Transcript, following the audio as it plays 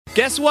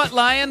Guess what,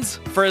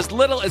 Lions? For as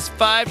little as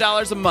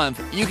 $5 a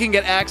month, you can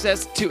get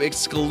access to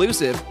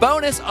exclusive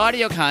bonus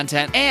audio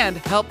content and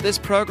help this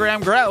program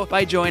grow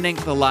by joining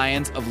the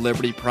Lions of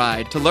Liberty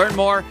Pride. To learn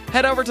more,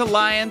 head over to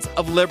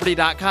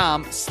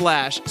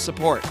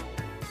lionsofliberty.com/support.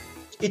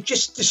 It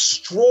just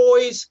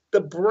destroys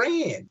the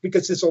brand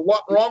because there's a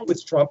lot wrong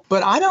with Trump.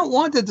 But I don't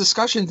want the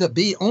discussion to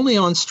be only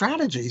on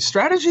strategy.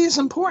 Strategy is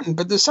important,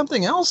 but there's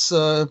something else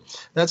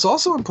that's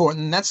also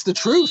important, and that's the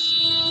truth.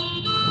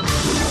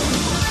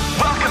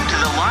 Welcome to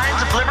the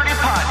Lions of Liberty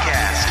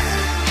podcast.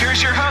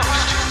 Here's your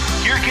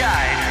host, your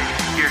guide,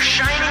 your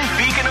shining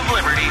beacon of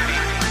liberty,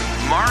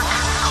 Mark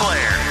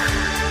Claire.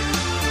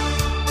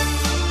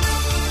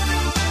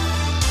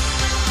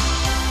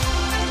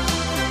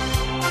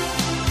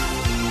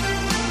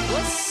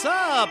 What's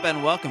up,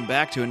 and welcome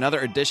back to another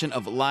edition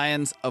of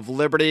Lions of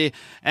Liberty.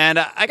 And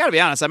I gotta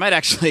be honest, I might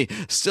actually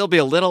still be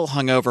a little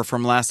hungover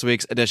from last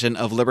week's edition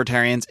of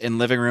Libertarians in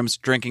Living Rooms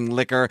Drinking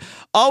Liquor.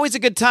 Always a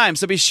good time,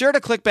 so be sure to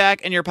click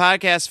back in your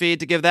podcast feed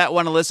to give that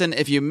one a listen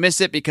if you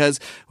miss it, because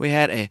we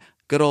had a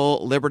good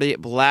old Liberty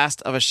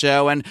blast of a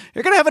show, and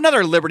you're going to have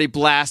another Liberty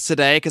blast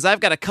today because I've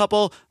got a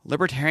couple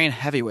Libertarian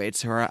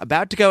heavyweights who are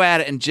about to go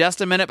at it in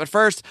just a minute. But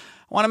first,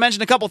 I want to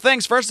mention a couple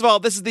things. First of all,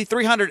 this is the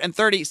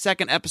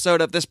 332nd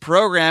episode of this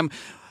program,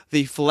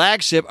 the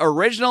flagship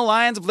original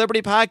Lions of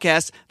Liberty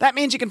podcast. That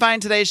means you can find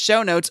today's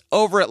show notes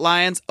over at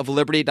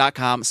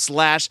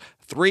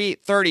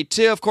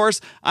lionsofliberty.com/332. Of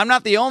course, I'm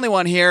not the only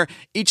one here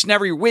each and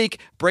every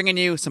week bringing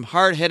you some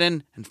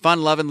hard-hitting and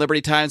fun-loving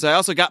Liberty Times. I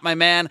also got my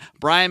man,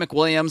 Brian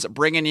McWilliams,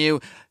 bringing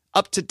you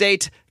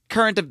up-to-date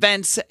current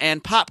events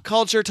and pop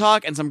culture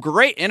talk, and some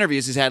great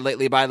interviews he's had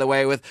lately, by the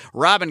way, with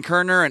Robin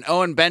Kerner and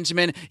Owen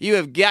Benjamin. You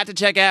have got to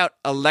check out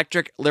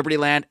Electric Liberty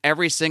Land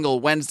every single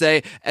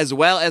Wednesday, as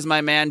well as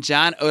my man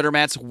John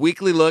Odermatt's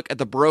weekly look at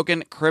the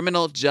broken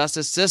criminal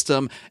justice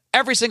system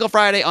every single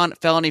Friday on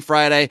Felony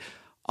Friday.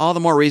 All the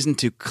more reason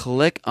to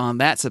click on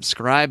that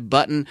subscribe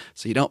button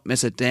so you don't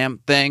miss a damn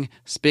thing.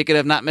 Speaking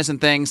of not missing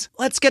things,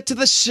 let's get to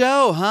the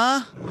show,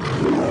 huh?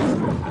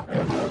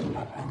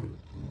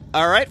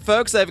 All right,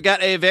 folks, I've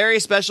got a very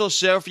special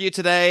show for you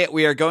today.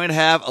 We are going to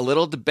have a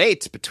little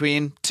debate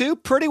between two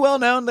pretty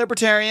well-known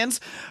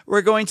libertarians.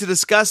 We're going to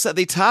discuss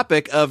the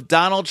topic of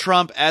Donald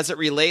Trump as it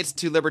relates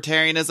to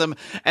libertarianism.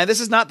 And this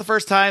is not the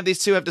first time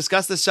these two have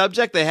discussed this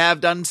subject. They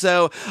have done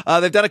so.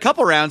 They've done a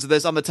couple rounds of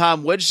this on the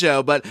Tom Woods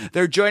Show, but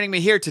they're joining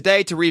me here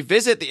today to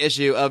revisit the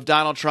issue of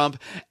Donald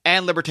Trump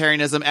and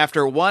libertarianism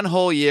after one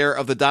whole year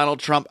of the Donald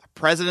Trump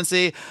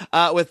presidency.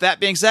 With that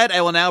being said,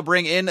 I will now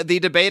bring in the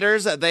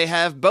debaters. They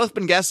have both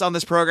been guests on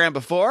this program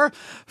before.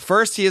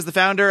 First, he is the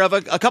founder of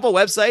a couple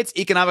websites,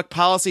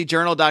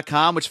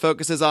 economicpolicyjournal.com, which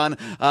focuses on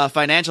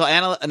financial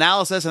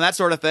analysis and that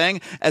sort of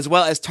thing, as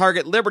well as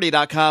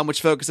targetliberty.com,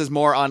 which focuses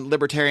more on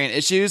libertarian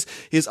issues.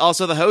 He's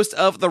also the host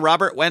of The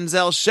Robert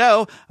Wenzel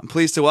Show. I'm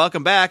pleased to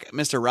welcome back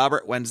Mr.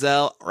 Robert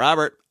Wenzel.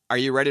 Robert, are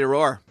you ready to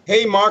roar?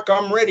 Hey, Mark,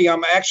 I'm ready.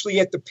 I'm actually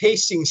at the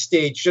pacing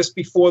stage just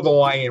before the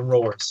lion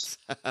roars.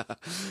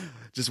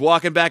 Just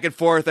walking back and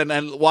forth and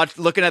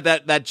looking at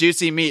that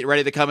juicy meat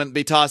ready to come and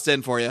be tossed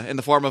in for you in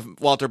the form of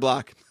Walter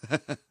Block.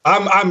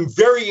 I'm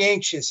very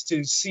anxious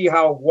to see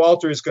how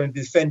Walter is going to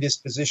defend his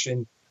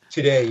position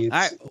today. All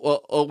right.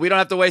 Well, we don't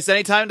have to waste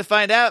any time to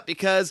find out,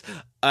 because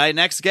I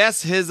next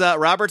guess his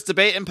Robert's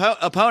debate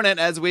opponent,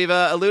 as we've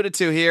alluded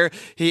to here.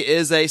 He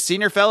is a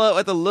senior fellow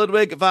at the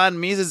Ludwig von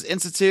Mises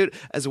Institute,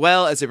 as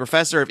well as a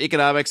professor of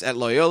economics at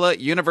Loyola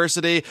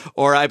University,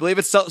 or I believe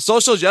it's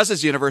Social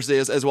Justice University,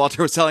 as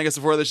Walter was telling us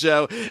before the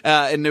show,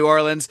 in New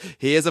Orleans.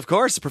 He is, of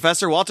course,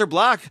 Professor Walter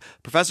Block.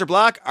 Professor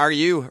Block, are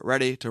you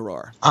ready to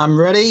roar? I'm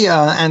ready,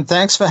 and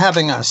thanks for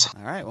having us.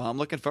 All right. Well, I'm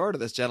looking forward to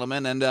this,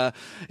 gentlemen. And,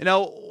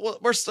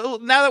 we're still,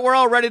 now that we're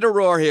all ready to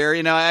roar here,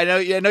 I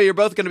know you're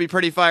both going to be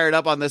pretty fired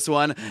up on this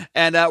one,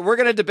 and we're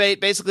going to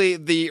debate basically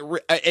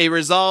a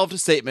resolved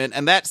statement,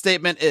 and that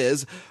statement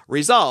is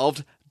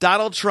resolved.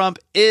 Donald Trump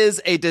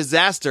is a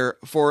disaster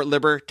for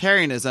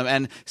libertarianism.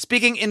 And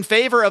speaking in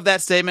favor of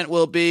that statement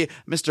will be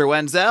Mr.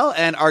 Wenzel,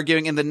 and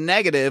arguing in the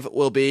negative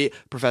will be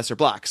Professor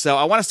Block. So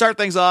I want to start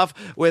things off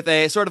with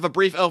a sort of a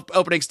brief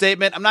opening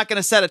statement. I'm not going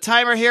to set a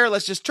timer here.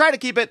 Let's just try to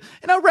keep it,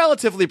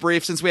 relatively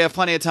brief, since we have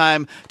plenty of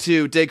time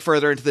to dig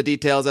further into the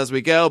details as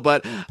we go.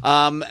 But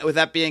with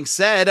that being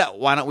said,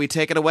 why don't we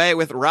take it away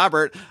with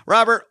Robert?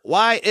 Robert,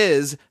 why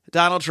is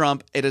Donald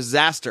Trump a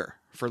disaster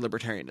for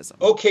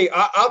libertarianism? Okay,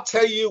 I'll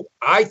tell you,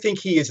 I think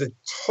he is a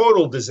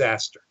total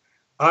disaster.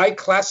 I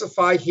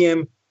classify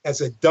him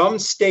as a dumb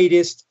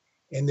statist,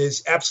 and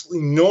there's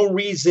absolutely no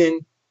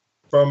reason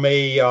from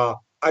a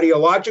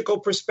ideological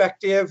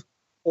perspective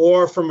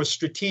or from a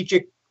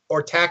strategic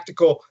or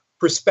tactical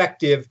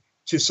perspective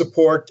to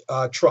support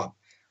Trump.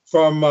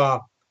 From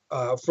a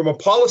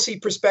policy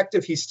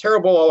perspective, he's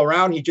terrible all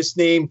around. He just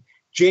named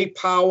Jay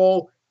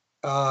Powell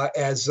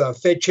as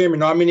Fed chairman,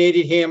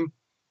 nominated him.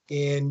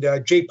 And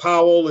Jay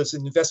Powell is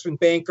an investment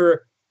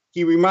banker.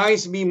 He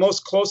reminds me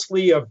most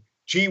closely of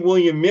G.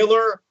 William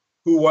Miller,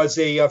 who was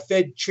a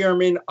Fed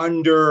chairman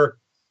under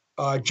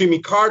Jimmy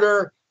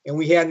Carter, and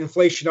we had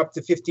inflation up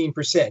to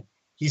 15%.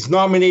 He's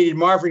nominated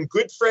Marvin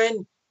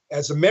Goodfriend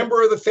as a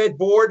member of the Fed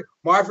board.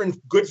 Marvin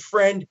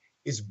Goodfriend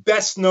is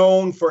best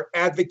known for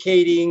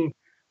advocating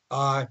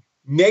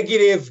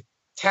negative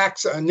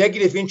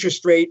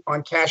interest rate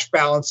on cash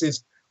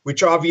balances,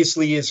 which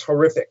obviously is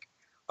horrific.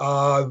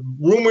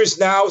 Rumors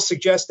now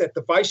suggest that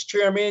the vice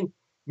chairman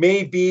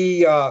may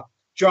be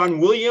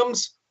John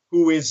Williams,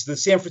 who is the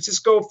San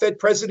Francisco Fed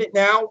president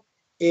now,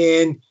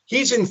 and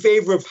he's in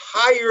favor of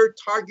higher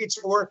targets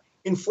for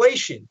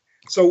inflation.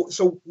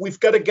 So we've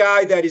got a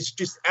guy that is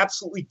just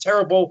absolutely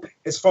terrible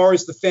as far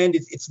as the Fed.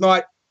 It's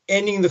not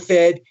ending the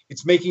Fed,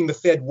 it's making the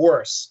Fed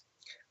worse.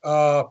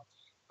 On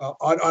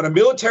a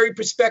military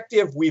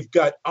perspective, we've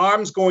got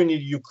arms going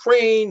into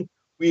Ukraine.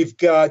 We've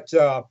got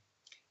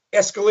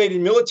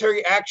escalated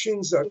military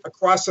actions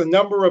across a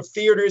number of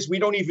theaters. We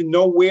don't even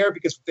know where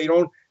because they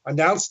don't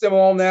announce them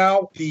all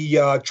now.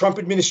 The Trump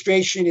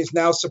administration is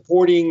now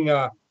supporting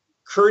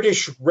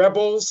Kurdish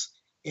rebels,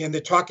 and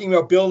they're talking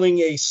about building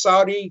a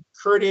Saudi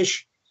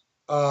Kurdish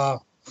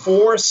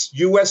force,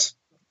 U.S.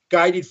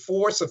 guided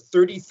force of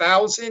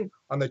 30,000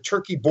 on the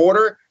Turkey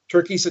border.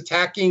 Turkey's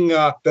attacking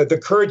the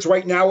Kurds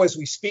right now as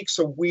we speak,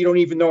 so we don't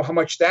even know how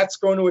much that's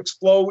going to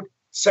explode.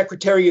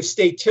 Secretary of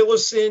State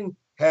Tillerson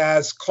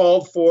has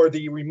called for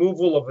the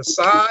removal of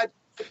Assad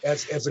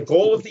as a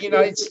goal of the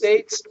United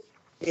States.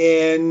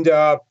 And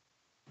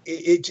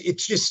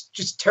it's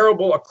just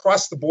terrible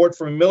across the board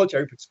from a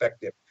military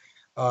perspective.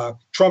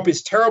 Trump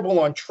is terrible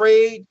on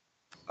trade.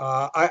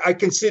 I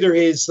consider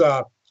his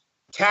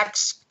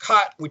tax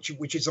cut,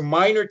 which is a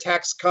minor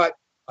tax cut,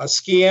 a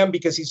scam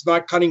because he's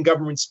not cutting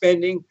government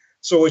spending.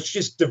 So it's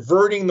just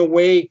diverting the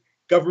way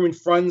government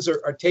funds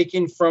are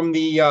taken from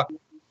the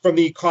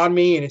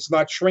economy, and it's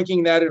not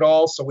shrinking that at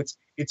all. So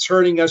it's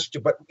hurting us,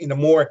 but in a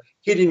more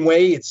hidden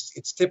way.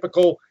 It's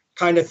typical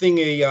kind of thing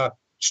a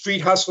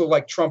street hustler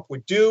like Trump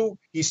would do.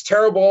 He's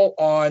terrible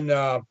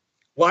on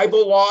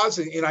libel laws,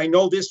 and I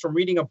know this from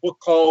reading a book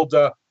called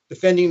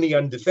Defending the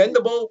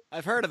Undefendable.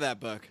 I've heard of that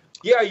book.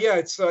 Yeah,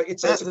 it's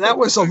that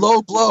was a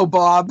low blow,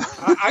 Bob.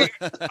 I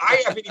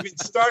haven't even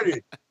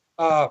started.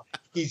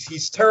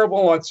 He's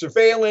terrible on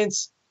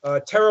surveillance,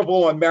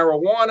 terrible on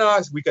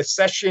marijuana. We got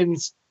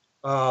Sessions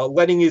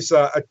letting his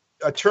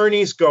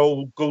attorneys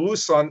go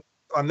loose on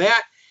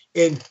that.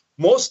 And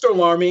most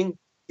alarming,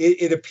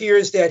 it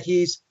appears that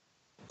he's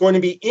going to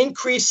be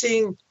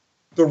increasing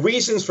the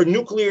reasons for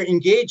nuclear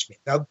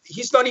engagement. Now,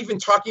 he's not even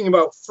talking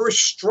about first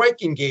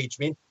strike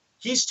engagement.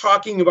 He's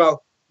talking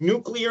about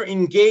nuclear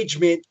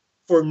engagement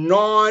for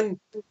non-nuclear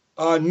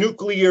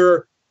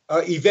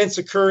events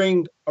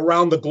occurring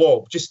around the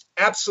globe. Just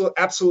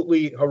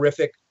absolutely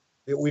horrific.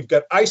 We've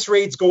got ICE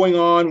raids going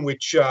on,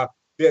 which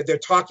they're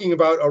talking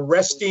about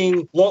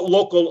arresting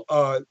local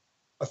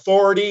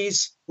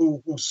authorities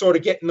who sort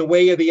of get in the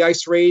way of the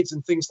ICE raids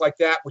and things like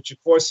that, which,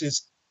 of course,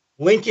 is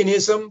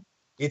Lincolnism.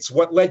 It's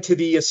what led to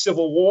the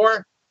Civil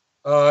War.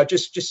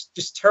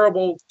 Just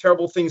terrible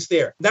things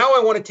there. Now I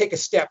want to take a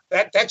step.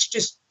 That's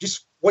just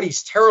what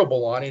he's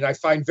terrible on, and I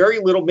find very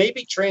little.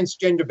 Maybe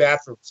transgender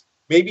bathrooms.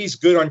 Maybe he's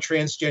good on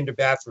transgender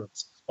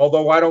bathrooms,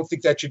 although I don't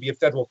think that should be a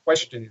federal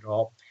question at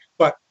all.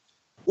 But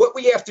what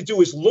we have to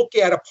do is look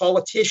at a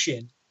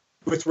politician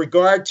with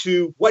regard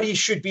to what he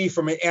should be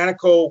from an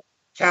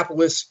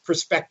anarcho-capitalist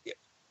perspective.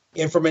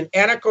 And from an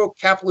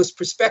anarcho-capitalist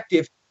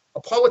perspective,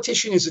 a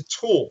politician is a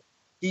tool.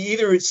 He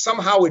either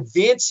somehow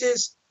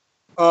advances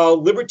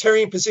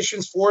libertarian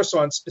positions for us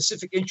on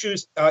specific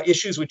issues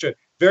which are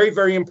very,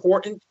 very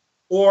important,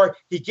 or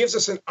he gives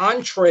us an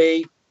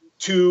entree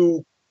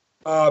to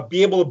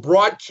be able to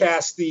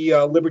broadcast the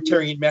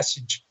libertarian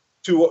message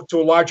to a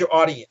larger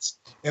audience.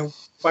 And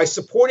by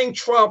supporting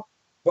Trump,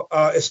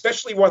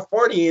 especially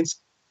Rothbardians,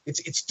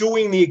 it's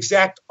doing the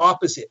exact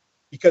opposite,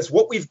 because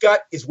what we've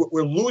got is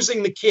we're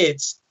losing the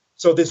kids,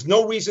 so there's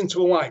no reason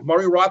to align.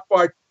 Murray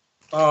Rothbard,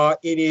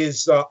 in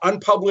his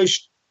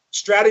unpublished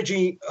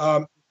strategy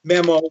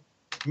memo,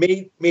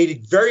 made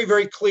it very,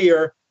 very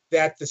clear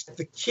that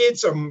the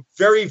kids are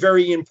very,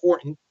 very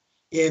important,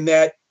 in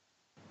that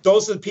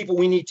those are the people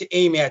we need to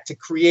aim at to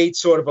create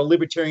sort of a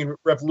libertarian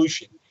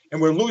revolution. And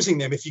we're losing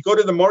them. If you go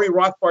to the Murray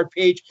Rothbard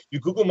page,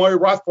 you Google Murray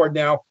Rothbard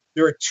now,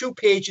 there are 2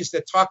 pages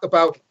that talk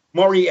about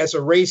Murray as a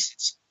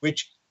racist,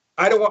 which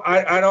I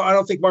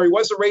don't think Murray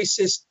was a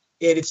racist,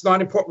 and it's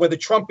not important whether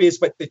Trump is,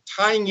 but they're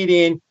tying it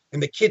in,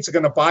 and the kids are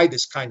going to buy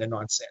this kind of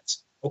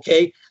nonsense.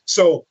 Okay,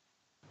 so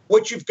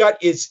what you've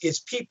got is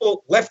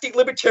people, lefty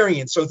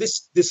libertarians. So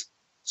this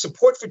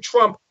support for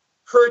Trump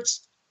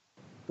hurts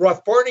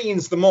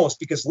Rothbardians the most,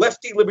 because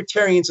lefty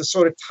libertarians are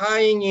sort of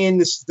tying in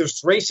this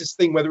racist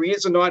thing, whether he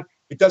is or not,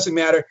 it doesn't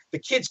matter. The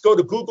kids go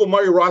to Google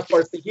Murray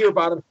Rothbard if they hear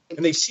about him,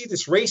 and they see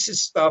this racist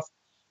stuff,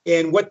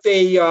 and what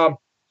they're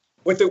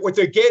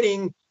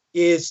getting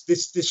is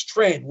this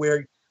trend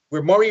where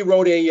Murray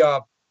wrote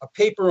a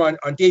paper on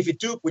David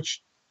Duke,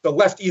 which the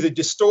left either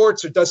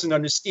distorts or doesn't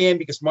understand,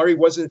 because Murray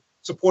wasn't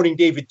supporting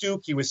David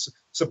Duke. He was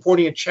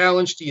supporting a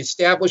challenge to the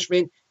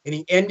establishment, and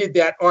he ended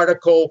that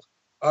article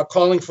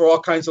calling for all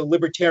kinds of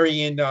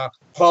libertarian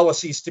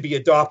policies to be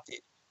adopted.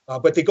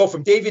 But they go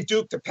from David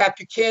Duke to Pat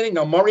Buchanan.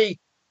 Now, Murray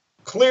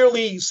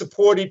clearly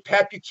supported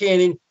Pat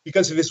Buchanan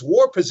because of his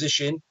war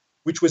position,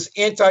 which was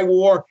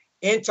anti-war,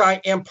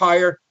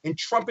 anti-empire, and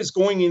Trump is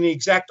going in the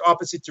exact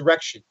opposite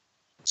direction.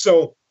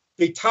 So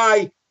they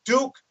tie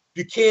Duke,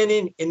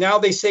 Buchanan, and now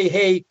they say,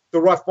 hey, the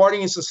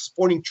Rothbardians are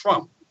supporting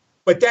Trump.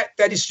 But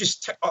that is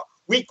just,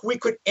 we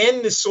could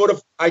end this sort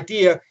of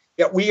idea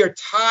that we are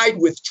tied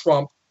with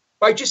Trump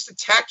by just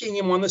attacking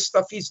him on the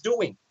stuff he's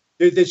doing.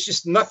 There's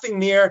just nothing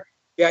there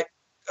that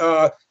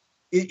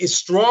is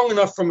strong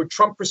enough from a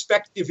Trump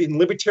perspective, in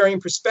libertarian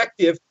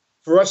perspective,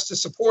 for us to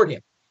support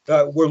him.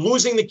 We're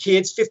losing the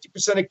kids.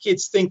 50% of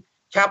kids think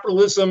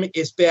capitalism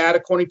is bad,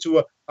 according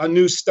to a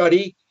new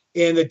study.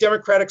 And the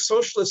Democratic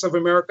Socialists of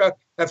America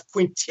have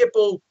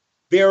quintupled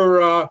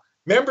their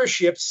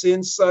membership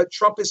since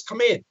Trump has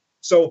come in.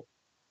 So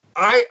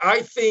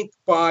I think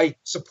by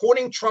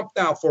supporting Trump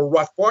now, for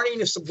Rothbardian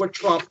to support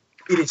Trump,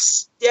 it is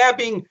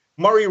stabbing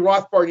Murray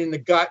Rothbard in the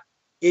gut.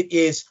 It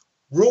is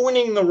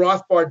ruining the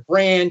Rothbard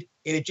brand,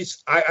 and it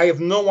just I have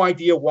no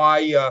idea why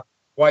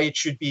it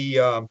should be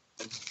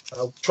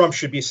Trump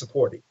should be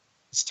supported.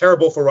 It's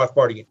terrible for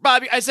Rothbardian.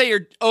 Bob, I say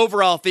your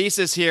overall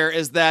thesis here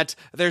is that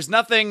there's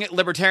nothing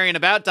libertarian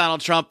about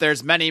Donald Trump.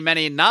 There's many,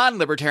 many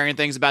non-libertarian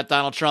things about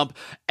Donald Trump.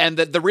 And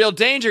that the real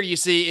danger you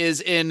see is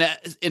in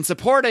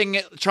supporting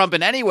Trump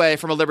in any way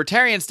from a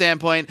libertarian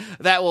standpoint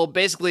that will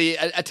basically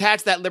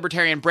attach that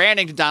libertarian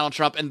branding to Donald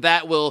Trump, and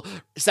that will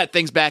set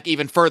things back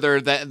even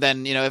further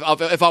than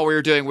if all we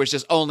were doing was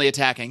just only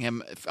attacking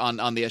him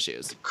on the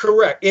issues.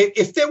 Correct.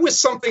 If there was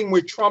something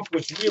where Trump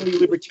was really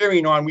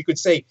libertarian on, we could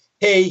say,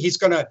 hey, he's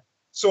going to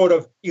sort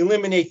of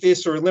eliminate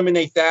this or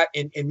eliminate that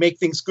and make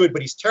things good.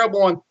 But he's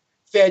terrible on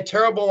Fed,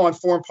 terrible on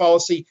foreign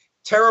policy,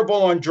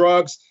 terrible on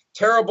drugs,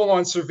 terrible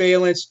on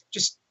surveillance,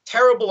 just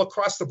terrible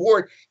across the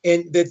board.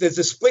 And there's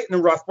a split in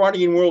the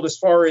Rothbardian world as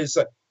far as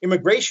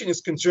immigration is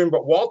concerned.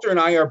 But Walter and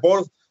I are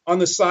both on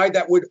the side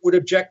that would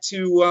object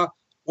to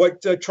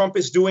what Trump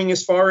is doing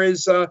as far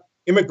as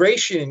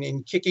immigration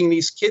and kicking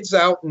these kids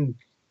out and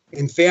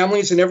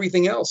families and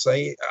everything else.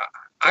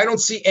 I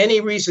don't see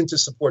any reason to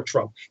support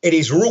Trump. And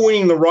he's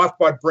ruining the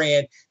Rothbard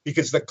brand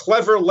because the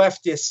clever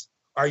leftists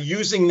are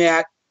using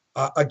that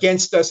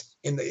against us.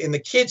 And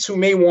the kids who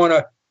may want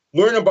to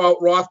learn about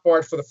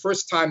Rothbard for the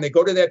first time, they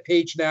go to that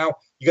page now.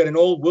 You got an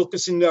old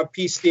Wilkerson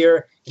piece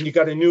there, and you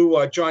got a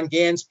new John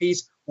Gans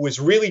piece, who is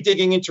really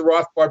digging into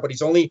Rothbard, but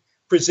he's only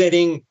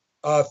presenting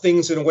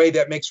things in a way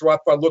that makes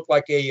Rothbard look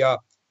like a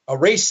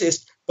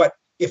racist, but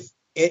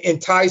and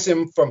ties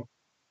him from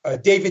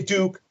David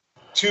Duke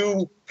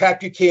to Pat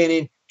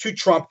Buchanan to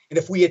Trump. And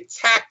if we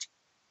attacked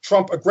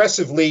Trump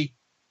aggressively,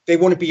 they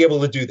wouldn't be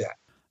able to do that.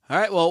 All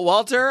right. Well,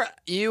 Walter,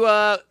 you,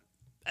 I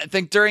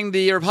think during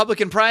the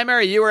Republican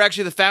primary, you were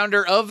actually the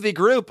founder of the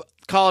group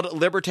called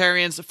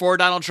Libertarians for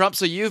Donald Trump.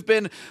 So you've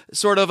been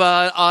sort of,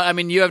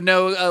 you have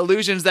no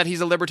illusions that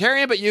he's a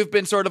libertarian, but you've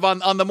been sort of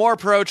on the more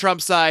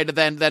pro-Trump side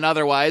than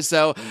otherwise.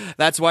 So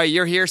that's why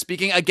you're here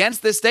speaking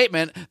against this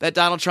statement that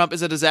Donald Trump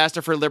is a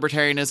disaster for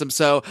libertarianism.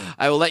 So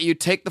I will let you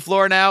take the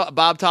floor now.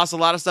 Bob tossed a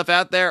lot of stuff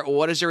out there.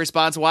 What is your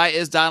response? Why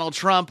is Donald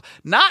Trump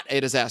not a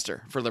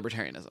disaster for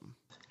libertarianism?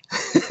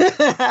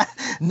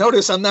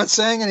 Notice I'm not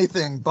saying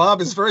anything.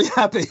 Bob is very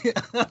happy.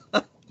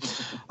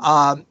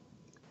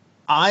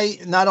 I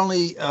not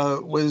only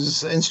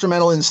was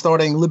instrumental in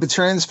starting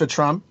Libertarians for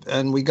Trump,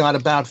 and we got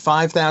about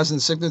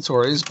 5,000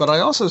 signatories, but I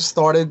also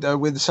started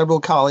with several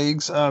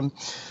colleagues,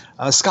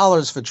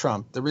 Scholars for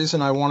Trump. The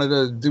reason I wanted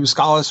to do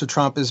Scholars for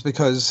Trump is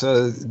because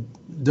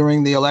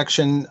during the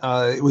election,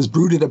 it was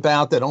brooded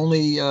about that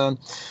only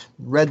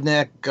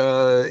redneck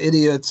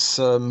idiots,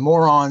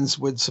 morons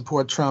would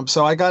support Trump.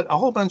 So I got a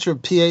whole bunch of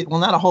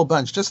not a whole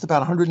bunch, just about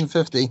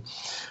 150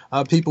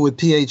 people with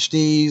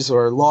PhDs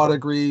or law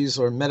degrees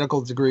or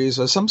medical degrees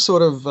or some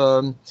sort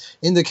of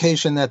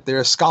indication that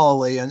they're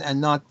scholarly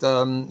and not,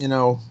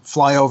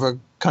 flyover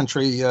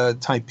country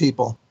type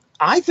people.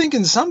 I think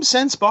in some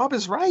sense, Bob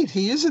is right.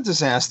 He is a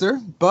disaster.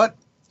 But,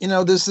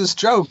 there's this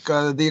joke.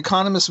 The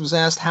Economist was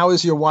asked, how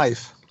is your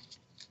wife?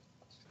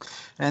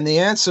 And the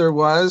answer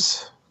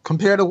was,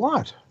 compared to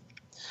what?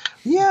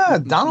 Yeah,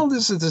 Donald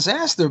is a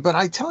disaster. But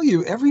I tell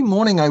you, every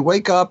morning I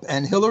wake up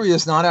and Hillary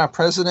is not our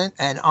president,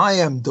 and I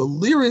am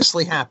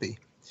deliriously happy.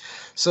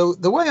 So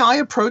the way I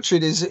approach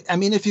it is,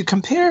 if you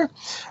compare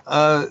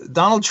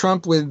Donald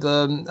Trump with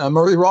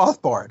Murray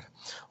Rothbard,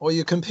 or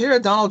you compare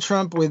Donald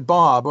Trump with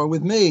Bob, or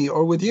with me,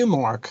 or with you,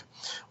 Mark,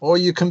 or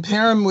you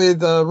compare him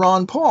with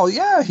Ron Paul,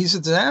 yeah, he's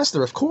a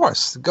disaster, of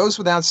course. It goes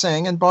without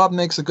saying, and Bob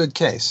makes a good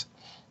case.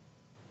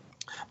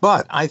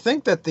 But I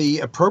think that the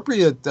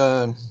appropriate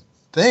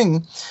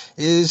thing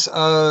is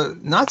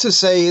not to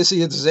say, is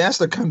he a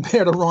disaster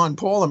compared to Ron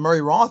Paul or Murray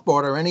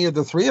Rothbard or any of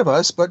the three of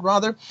us, but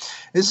rather,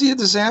 is he a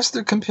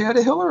disaster compared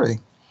to Hillary?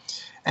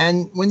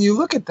 And when you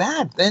look at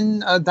that,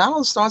 then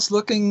Donald starts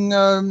looking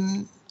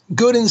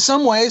good in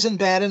some ways and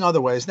bad in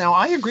other ways. Now,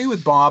 I agree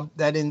with Bob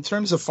that in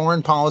terms of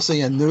foreign policy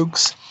and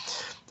nukes,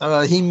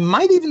 he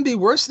might even be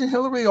worse than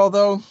Hillary,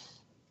 although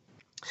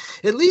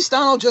at least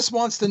Donald just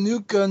wants to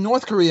nuke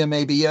North Korea,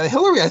 maybe.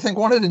 Hillary, I think,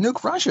 wanted to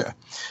nuke Russia,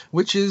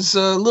 which is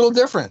a little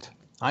different.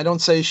 I don't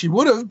say she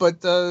would have, but,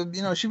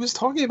 she was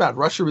talking about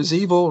Russia is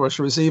evil,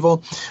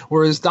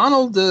 whereas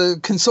Donald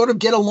can sort of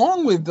get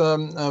along with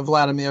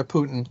Vladimir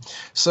Putin.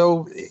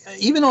 So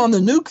even on the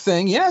nuke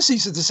thing, yes,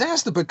 he's a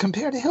disaster, but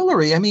compared to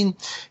Hillary, I mean,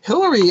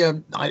 Hillary,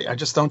 I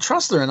just don't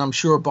trust her, and I'm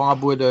sure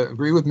Bob would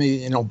agree with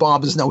me.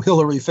 Bob is no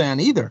Hillary fan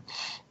either.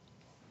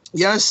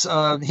 Yes,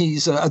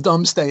 he's a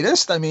dumb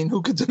statist. I mean,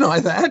 who could deny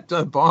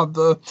that? Bob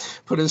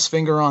put his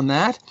finger on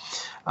that.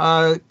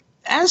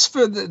 As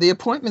for the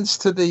appointments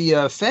to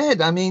the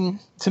Fed, I mean,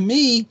 to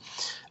me,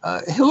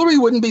 Hillary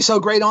wouldn't be so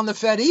great on the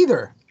Fed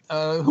either.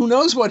 Who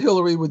knows what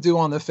Hillary would do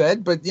on the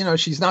Fed, but,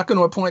 she's not going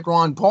to appoint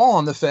Ron Paul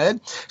on the Fed.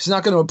 She's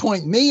not going to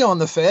appoint me on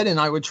the Fed, and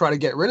I would try to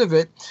get rid of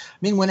it. I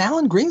mean, when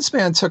Alan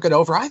Greenspan took it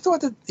over, I thought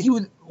that he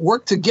would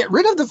work to get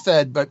rid of the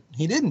Fed, but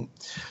he didn't.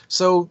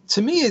 So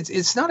to me,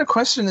 it's not a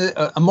question,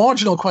 a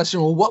marginal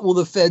question. Well, what will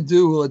the Fed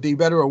do? Will it be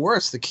better or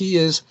worse? The key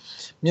is,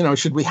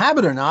 should we have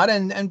it or not?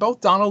 And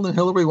both Donald and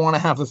Hillary want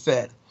to have a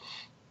Fed.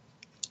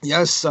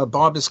 Yes,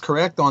 Bob is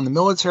correct on the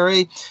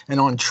military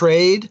and on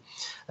trade.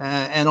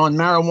 And on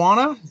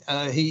marijuana,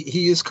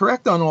 he is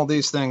correct on all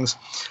these things.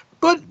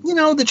 But,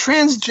 the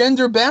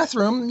transgender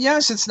bathroom,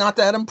 yes, it's not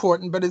that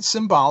important, but it's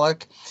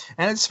symbolic.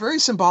 And it's very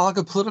symbolic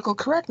of political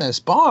correctness.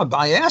 Bob,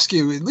 I ask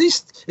you, at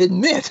least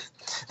admit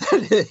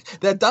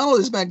that Donald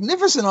is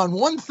magnificent on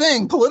one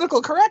thing, political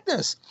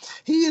correctness.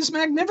 He is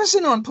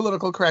magnificent on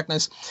political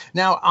correctness.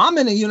 Now, I'm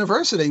in a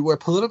university where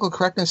political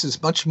correctness is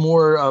much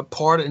more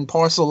part and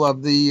parcel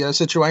of the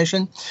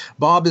situation.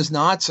 Bob is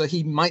not, so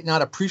he might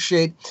not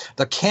appreciate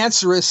the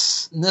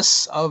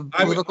cancerousness of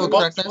political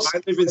correctness.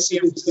 I live in San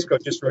Francisco,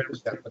 just right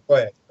that. Go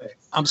ahead.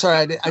 I'm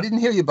sorry, I didn't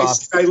hear you, Bob.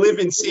 I live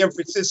in San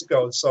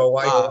Francisco, so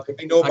I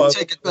know about. I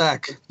take it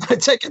back. I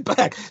take it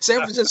back.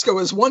 San Francisco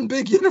is one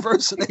big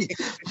university.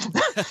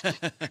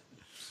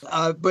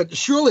 But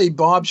surely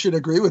Bob should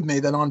agree with me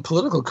that on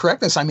political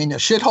correctness, I mean, a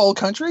shithole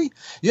country,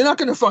 you're not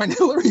going to find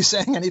Hillary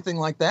saying anything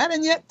like that.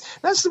 And yet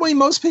that's the way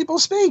most people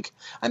speak.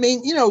 I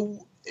mean,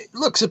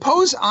 look,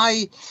 suppose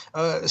I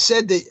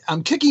said that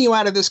I'm kicking you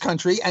out of this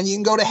country and you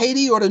can go to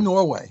Haiti or to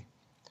Norway.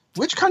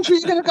 Which country are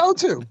you going to go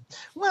to?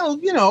 Well,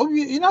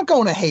 you're not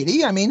going to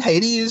Haiti. I mean,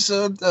 Haiti is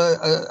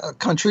a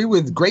country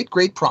with great,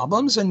 great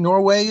problems, and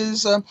Norway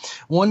is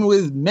one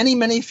with many,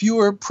 many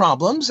fewer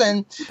problems.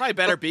 And probably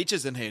better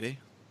beaches than Haiti.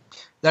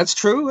 That's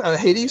true.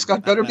 Haiti's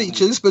got better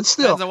beaches, but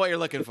still. Depends on what you're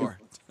looking for.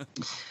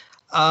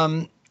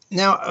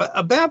 Now,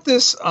 about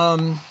this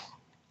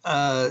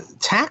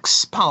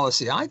tax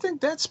policy, I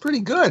think that's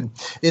pretty good.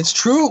 It's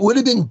true it would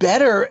have been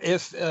better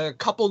if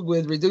coupled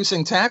with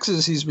reducing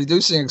taxes, he's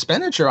reducing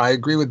expenditure. I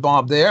agree with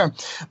Bob there,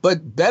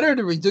 but better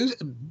to reduce,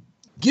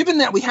 given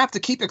that we have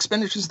to keep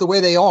expenditures the way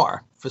they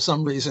are for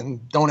some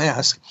reason, don't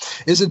ask,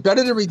 is it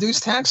better to reduce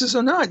taxes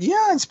or not?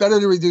 Yeah, it's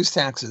better to reduce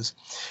taxes.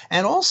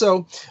 And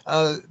also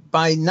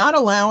by not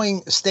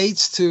allowing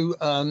states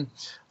to,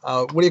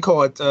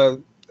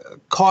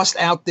 cost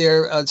out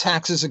their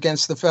taxes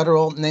against the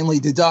federal, namely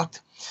deduct.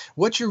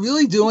 What you're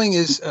really doing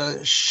is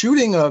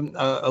shooting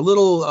a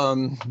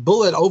little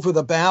bullet over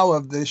the bow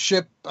of the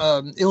ship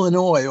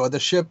Illinois or the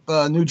ship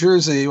New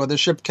Jersey or the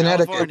ship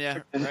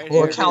Connecticut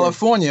or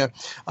California.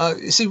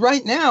 You see,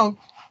 right now,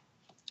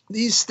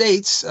 these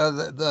states,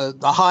 the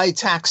high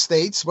tax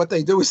states, what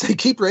they do is they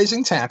keep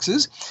raising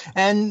taxes,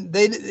 and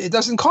it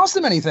doesn't cost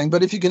them anything.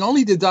 But if you can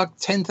only deduct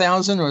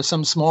 $10,000 or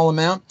some small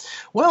amount,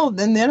 well,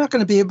 then they're not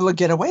going to be able to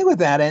get away with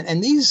that.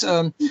 And these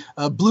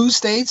blue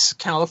states,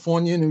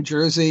 California, New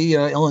Jersey,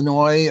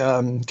 Illinois,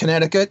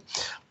 Connecticut,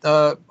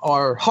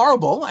 are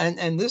horrible,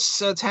 and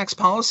this tax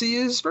policy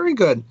is very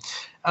good.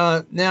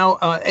 Now,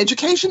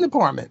 Education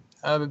Department.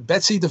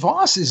 Betsy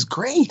DeVos is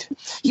great.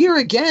 Here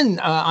again,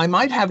 I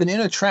might have an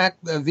inner track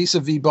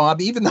vis-a-vis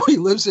Bob, even though he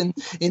lives in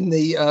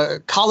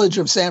the College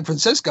of San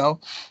Francisco.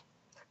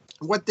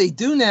 What they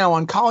do now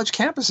on college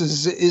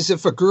campuses is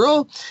if a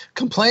girl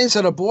complains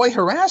that a boy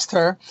harassed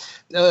her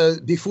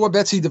before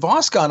Betsy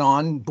DeVos got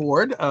on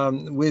board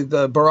with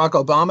Barack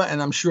Obama,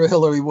 and I'm sure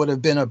Hillary would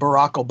have been a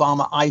Barack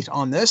Obama-ite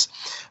on this,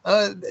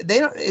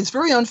 it's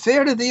very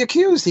unfair to the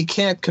accused. He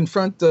can't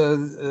confront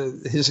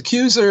his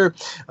accuser.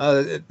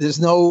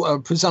 There's no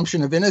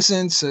presumption of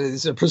innocence.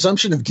 There's a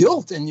presumption of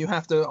guilt, and you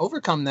have to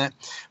overcome that.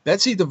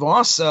 Betsy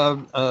DeVos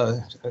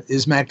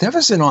is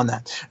magnificent on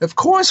that. Of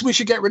course, we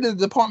should get rid of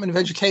the Department of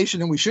Education,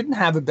 and we shouldn't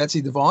have a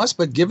Betsy DeVos,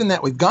 but given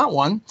that we've got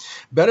one,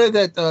 better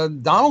that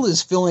Donald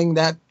is filling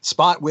that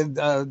spot with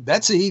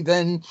Betsy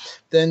than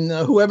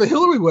whoever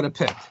Hillary would have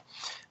picked.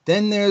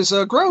 Then there's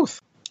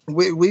growth.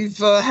 We've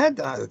had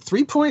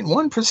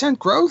 3.1%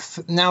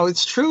 growth. Now,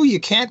 it's true you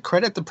can't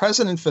credit the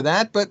president for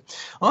that, but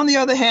on the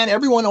other hand,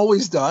 everyone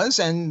always does.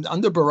 And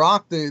under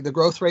Barack, the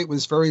growth rate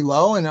was very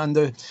low, and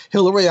under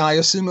Hillary, I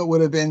assume it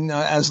would have been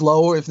as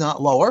low, if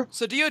not lower.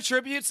 So do you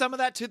attribute some of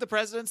that to the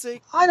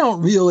presidency? I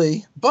don't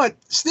really, but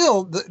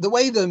still, the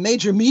way the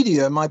major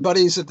media, my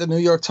buddies at the New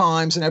York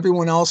Times and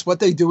everyone else, what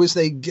they do is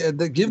they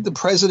give the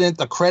president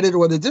the credit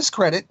or the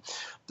discredit.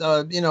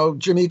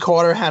 Jimmy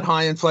Carter had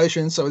high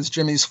inflation, so it's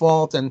Jimmy's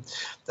fault. And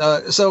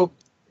so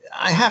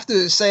I have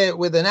to say it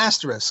with an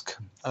asterisk.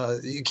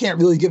 You can't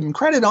really give him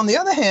credit. On the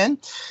other hand,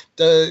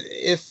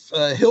 if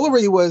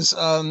Hillary was,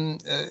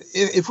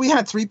 if we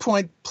had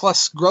 3-point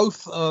plus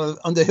growth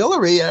under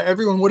Hillary,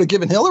 everyone would have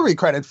given Hillary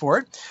credit for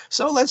it.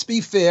 So let's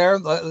be fair.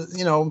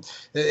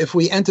 If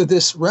we enter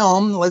this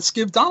realm, let's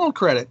give Donald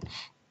credit.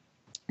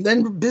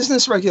 Then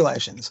business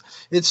regulations.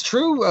 It's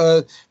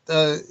true.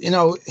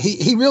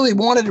 He really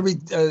wanted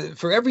to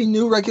for every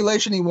new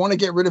regulation, he wanted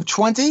to get rid of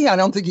 20. I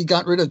don't think he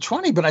got rid of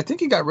 20, but I think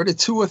he got rid of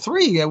 2 or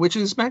 3, which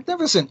is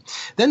magnificent.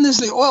 Then there's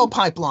the oil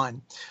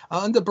pipeline.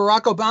 Under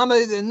Barack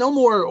Obama, no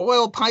more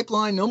oil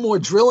pipeline, no more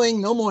drilling,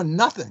 no more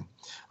nothing.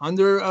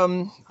 Under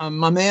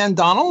my man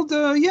Donald,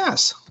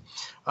 yes.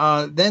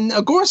 Then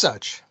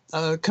Gorsuch.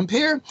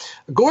 Compare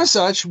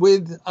Gorsuch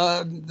with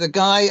the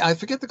guy, I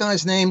forget the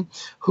guy's name,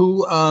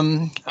 who,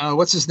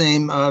 what's his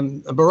name,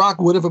 Barack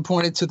would have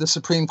appointed to the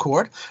Supreme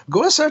Court.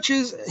 Gorsuch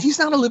he's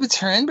not a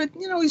libertarian, but,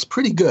 he's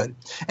pretty good.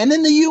 And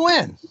then the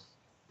UN.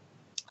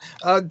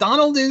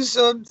 Donald is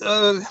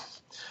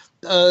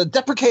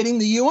deprecating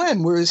the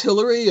UN, whereas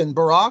Hillary and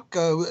Barack,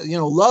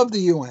 love the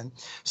UN.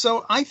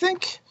 So I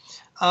think...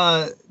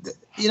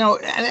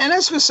 and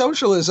as for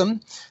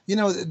socialism,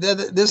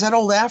 there's that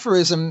old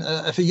aphorism.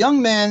 If a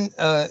young man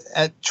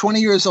at 20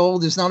 years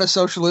old is not a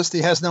socialist,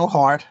 he has no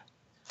heart.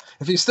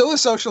 If he's still a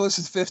socialist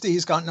at 50,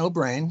 he's got no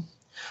brain.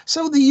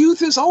 So the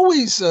youth is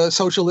always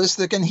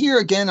socialistic. And here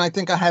again, I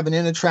think I have an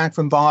inner track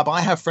from Bob.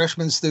 I have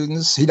freshman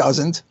students. He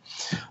doesn't,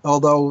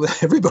 although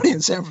everybody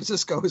in San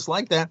Francisco is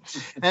like that.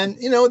 And,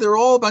 they're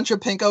all a bunch of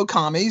pinko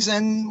commies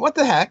and what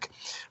the heck.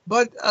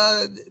 But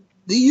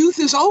the youth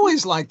is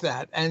always like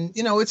that. And,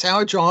 it's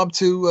our job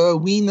to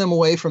wean them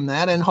away from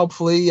that. And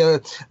hopefully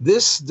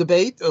this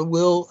debate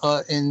will,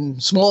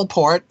 in small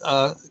part,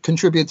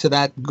 contribute to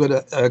that good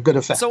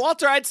effect. So,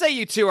 Walter, I'd say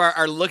you two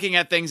are looking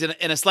at things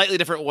in a slightly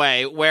different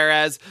way,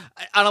 whereas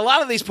on a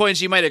lot of these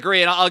points you might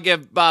agree, and I'll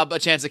give Bob a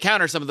chance to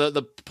counter some of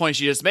the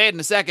points you just made in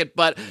a second.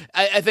 But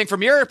I think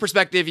from your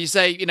perspective, you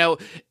say,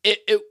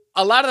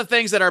 a lot of the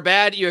things that are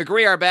bad, you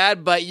agree are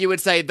bad, but you would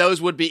say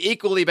those would be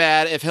equally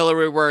bad if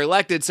Hillary were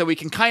elected, so we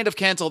can kind of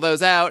cancel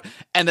those out,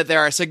 and that there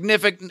are a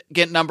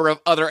significant number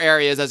of other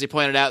areas, as you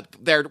pointed out,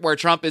 there where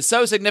Trump is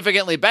so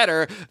significantly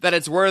better that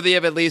it's worthy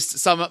of at least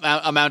some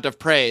amount of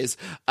praise.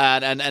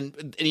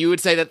 And you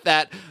would say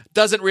that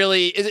doesn't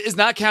really is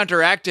not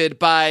counteracted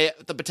by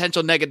the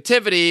potential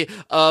negativity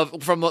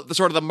from the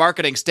sort of the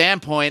marketing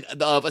standpoint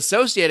of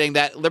associating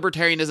that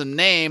libertarianism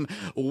name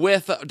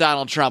with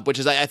Donald Trump, which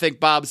is I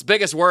think Bob's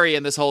biggest worry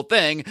in this whole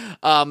thing,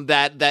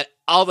 that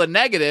all the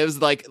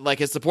negatives, like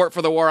his support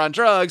for the war on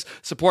drugs,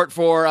 support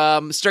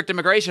for strict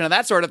immigration, and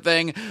that sort of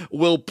thing,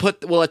 will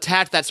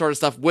attach that sort of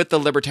stuff with the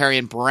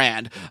libertarian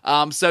brand.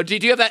 So do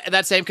you have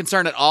that same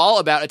concern at all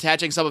about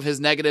attaching some of his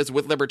negatives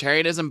with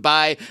libertarianism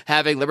by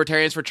having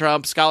libertarians for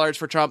Trump, scholars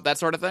for Trump, that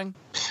sort of thing?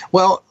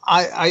 Well,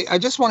 I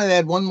just wanted to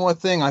add one more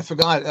thing. I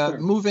forgot. Sure.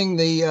 Moving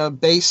the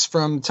base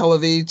from Tel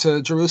Aviv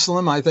to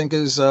Jerusalem, I think,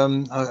 is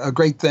a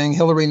great thing.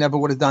 Hillary never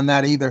would have done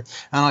that either,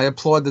 and I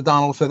applaud the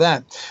Donald for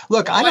that.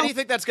 Look, why do you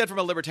think that's good from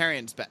a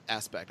libertarian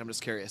aspect? I'm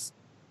just curious.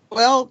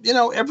 Well,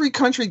 every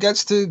country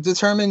gets to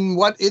determine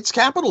what its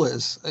capital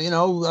is.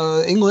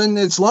 England,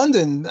 it's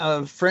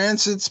London.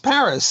 France, it's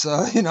Paris.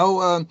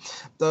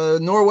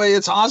 Norway,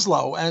 it's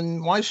Oslo.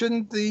 And why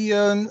shouldn't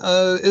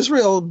the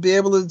Israel be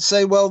able to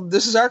say, well,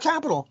 this is our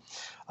capital?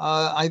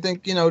 I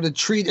think, to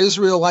treat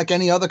Israel like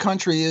any other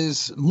country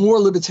is more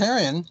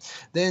libertarian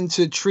than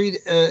to treat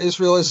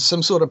Israel as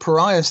some sort of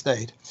pariah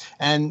state.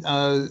 And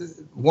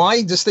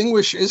why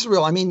distinguish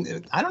Israel? I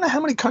mean, I don't know how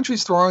many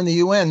countries there are in the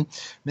UN,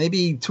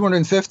 maybe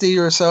 250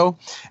 or so.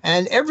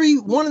 And every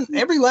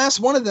last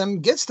one of them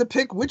gets to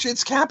pick which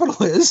its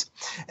capital is.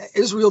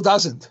 Israel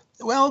doesn't.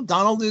 Well,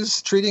 Donald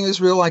is treating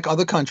Israel like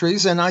other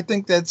countries, and I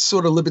think that's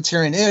sort of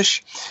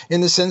libertarian-ish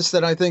in the sense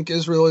that I think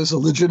Israel is a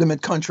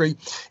legitimate country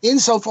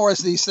insofar as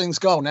these things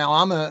go. Now,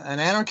 I'm an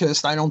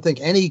anarchist. I don't think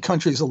any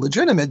country is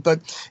legitimate, but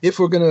if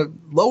we're going to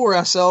lower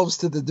ourselves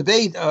to the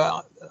debate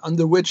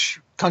under which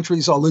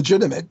countries are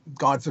legitimate,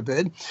 God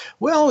forbid,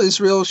 well,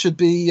 Israel should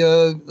be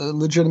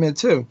legitimate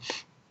too.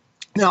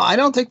 Now, I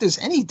don't think there's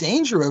any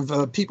danger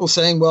of people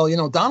saying, well,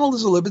 Donald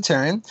is a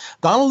libertarian.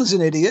 Donald is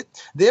an idiot.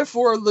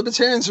 Therefore,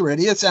 libertarians are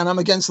idiots, and I'm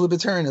against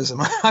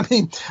libertarianism. I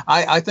mean,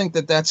 I think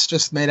that's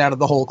just made out of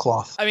the whole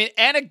cloth. I mean,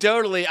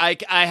 anecdotally,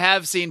 I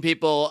have seen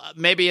people,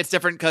 maybe it's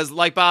different because,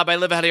 like Bob, I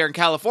live out here in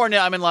California.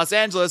 I'm in Los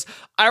Angeles.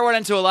 I run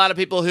into a lot of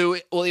people who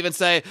will even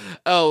say,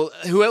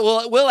 who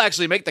will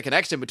actually make the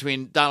connection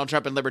between Donald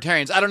Trump and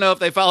libertarians. I don't know if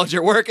they followed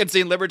your work and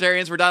seen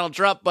libertarians for Donald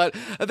Trump, but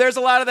there's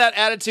a lot of that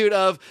attitude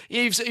of,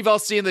 you've all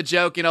seen the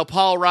joke,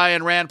 Paul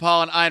Ryan, Rand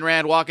Paul, and Ayn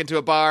Rand walk into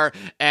a bar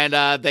and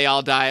they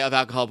all die of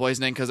alcohol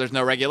poisoning because there's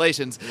no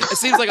regulations. It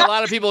seems like a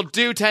lot of people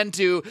do tend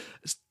to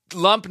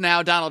lump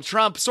now Donald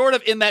Trump sort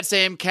of in that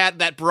same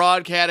that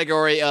broad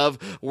category of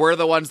we're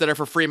the ones that are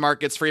for free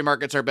markets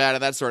are bad,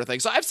 and that sort of thing.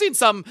 So I've seen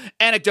some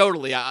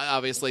anecdotally,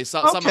 obviously,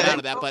 some amount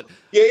of that. But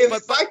yeah,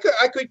 if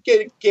I could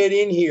get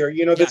in here,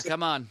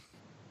 come on.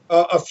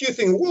 a few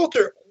things.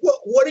 Walter,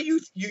 what do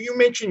you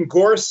mentioned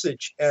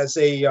Gorsuch as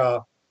a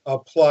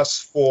plus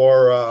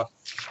for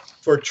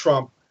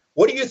Trump.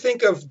 What do you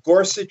think of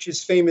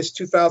Gorsuch's famous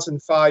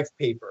 2005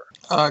 paper?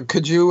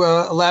 Could you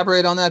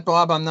elaborate on that,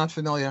 Bob? I'm not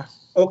familiar.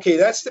 Okay,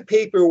 that's the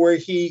paper where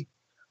he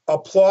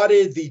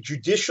applauded the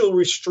judicial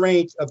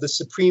restraint of the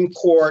Supreme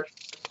Court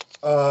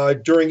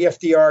during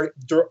FDR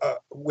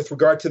with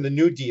regard to the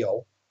New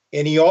Deal.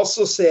 And he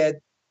also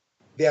said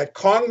that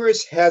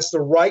Congress has the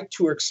right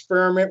to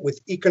experiment with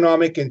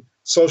economic and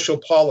social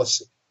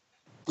policy,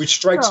 which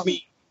strikes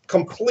me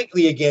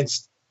completely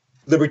against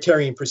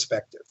libertarian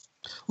perspective.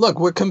 Look,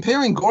 we're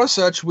comparing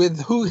Gorsuch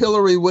with who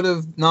Hillary would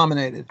have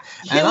nominated.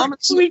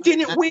 Hillary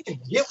didn't win.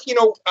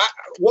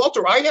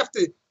 Walter, I have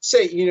to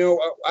say,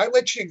 I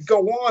let you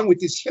go on with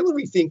this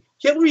Hillary thing.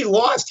 Hillary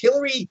lost.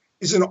 Hillary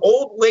is an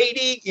old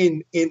lady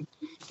in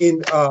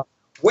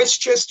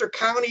Westchester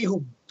County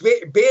who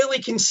barely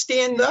can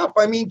stand up.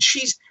 I mean,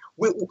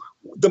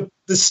 the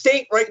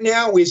state right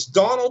now is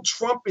Donald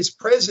Trump is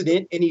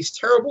president, and he's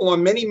terrible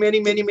on many,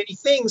 many, many, many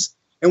things.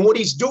 And what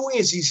he's doing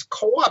is he's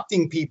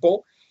co-opting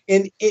people,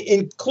 and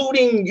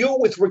including you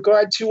with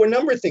regard to a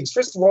number of things.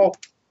 First of all,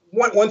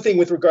 one thing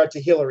with regard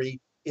to Hillary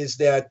is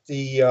that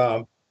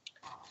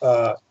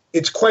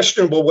it's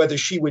questionable whether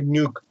she would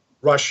nuke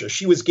Russia.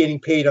 She was getting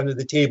paid under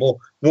the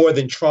table more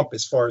than Trump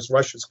as far as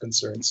Russia's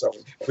concerned. So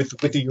with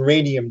the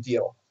uranium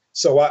deal,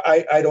 so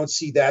I don't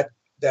see that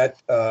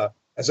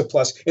as a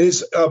plus. And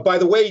is by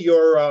the way,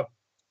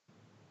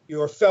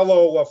 your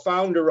fellow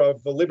founder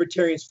of the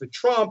Libertarians for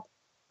Trump,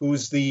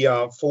 who's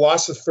the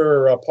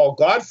philosopher Paul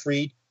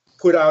Gottfried,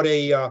 put out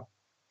a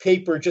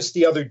paper just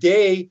the other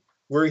day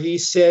where he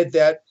said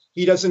that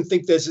he doesn't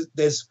think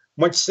there's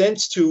much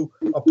sense to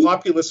a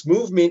populist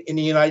movement in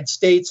the United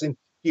States, and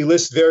he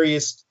lists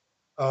various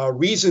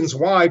reasons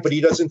why, but he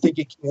doesn't think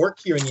it can work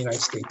here in the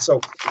United States. So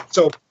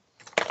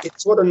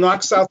it sort of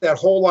knocks out that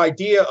whole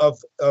idea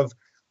of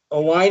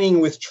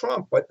aligning with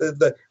Trump. But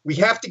we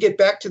have to get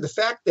back to the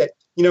fact that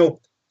your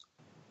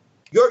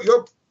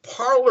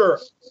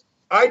parlor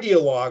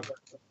ideologue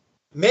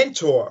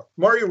mentor,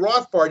 Murray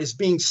Rothbard, is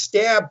being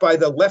stabbed by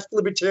the left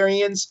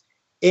libertarians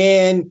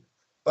and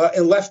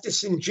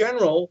leftists in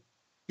general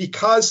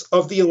because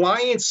of the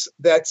alliance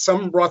that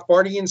some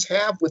Rothbardians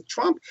have with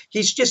Trump.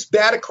 He's just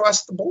bad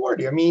across the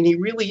board. I mean, he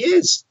really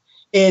is.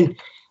 And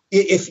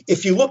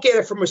if you look at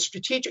it from a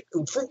strategic,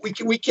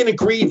 we can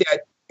agree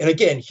that, and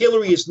again,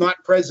 Hillary is not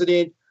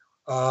president.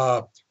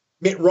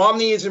 Mitt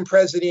Romney isn't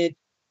president.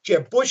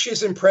 Jeb Bush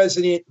isn't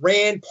president.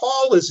 Rand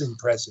Paul isn't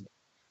president.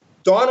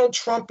 Donald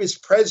Trump is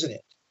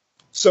president.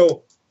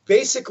 So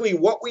basically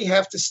what we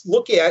have to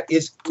look at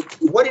is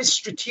what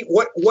is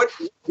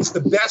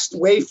the best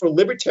way for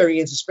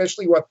libertarians,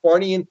 especially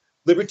Rothbardian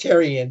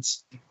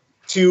libertarians,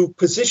 to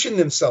position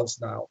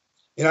themselves now.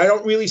 And I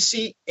don't really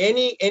see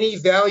any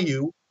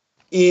value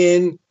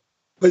in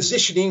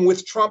positioning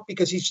with Trump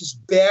because he's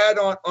just bad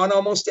on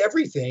almost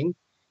everything.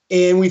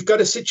 And we've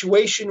got a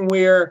situation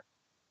where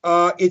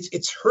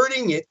it's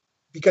hurting it.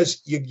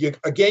 Because you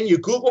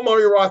Google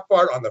Murray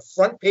Rothbard on the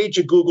front page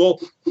of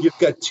Google, you've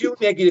got two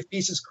negative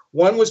pieces.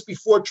 One was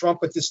before Trump,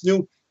 but this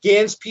new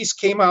Gans piece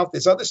came out.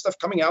 There's other stuff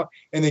coming out,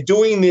 and they're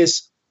doing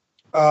this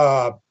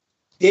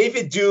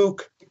David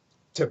Duke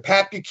to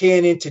Pat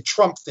Buchanan to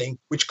Trump thing,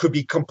 which could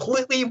be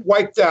completely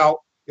wiped out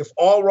if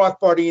all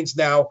Rothbardians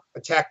now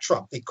attack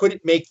Trump. They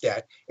couldn't make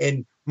that.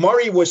 And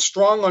Murray was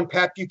strong on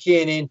Pat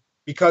Buchanan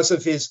because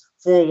of his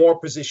foreign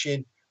war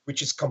position,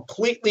 which is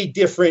completely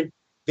different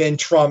than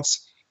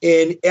Trump's.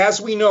 And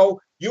as we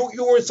know, you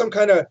were in some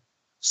kind of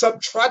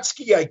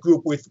sub-Trotskyite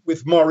group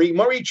with Murray.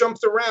 Murray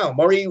jumped around.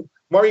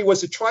 Murray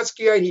was a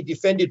Trotskyite. He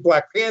defended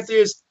Black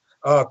Panthers,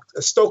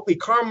 Stokely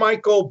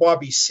Carmichael,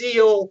 Bobby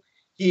Seale.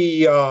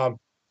 He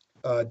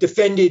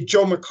defended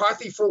Joe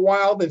McCarthy for a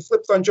while, then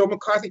flipped on Joe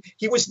McCarthy.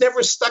 He was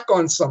never stuck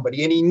on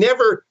somebody. And he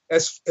never,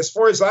 as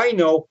far as I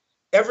know,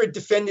 ever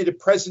defended a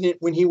president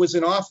when he was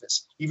in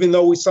office, even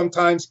though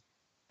sometimes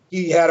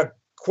he had a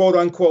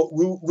quote-unquote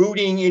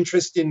rooting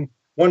interest in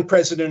one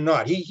president or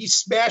not. He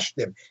smashed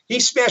them. He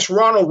smashed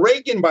Ronald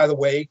Reagan, by the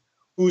way,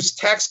 whose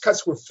tax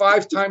cuts were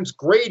 5 times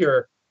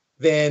greater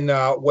than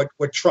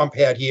what Trump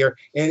had here.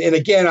 And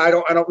again, I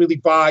don't really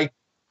buy.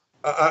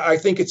 I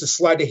think it's a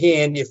sleight of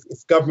hand.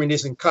 If government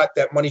isn't cut,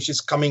 that money's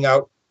just coming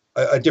out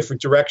a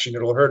different direction.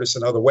 It'll hurt us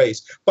in other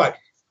ways. But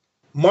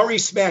Murray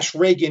smashed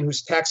Reagan,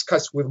 whose tax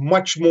cuts were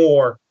much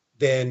more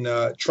than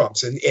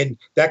Trump's, and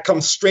that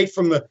comes straight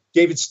from the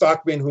David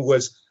Stockman, who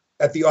was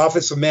at the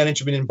Office of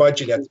Management and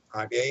Budget at the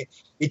time.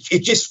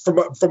 It just,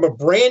 from a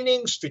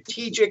branding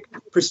strategic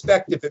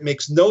perspective, it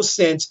makes no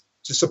sense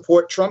to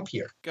support Trump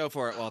here. Go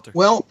for it, Walter.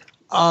 Well,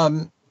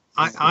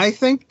 I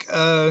think,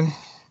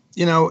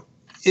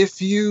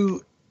 if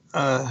you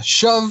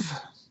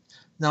shove,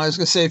 now I was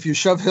going to say if you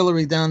shove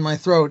Hillary down my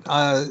throat,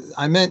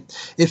 I meant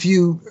if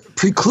you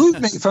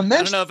preclude me from mentioning.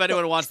 I don't know if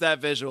anyone wants that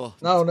visual.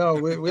 No,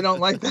 we don't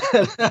like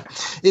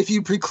that. If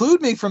you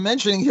preclude me from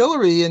mentioning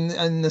Hillary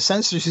in the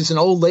sense that she's an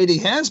old lady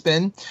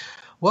has-been,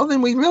 Well,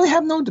 then we really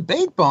have no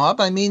debate, Bob.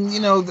 I mean,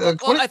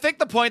 well, I think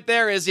the point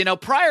there is,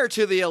 prior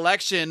to the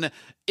election,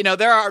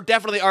 there are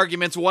definitely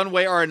arguments one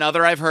way or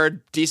another. I've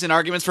heard decent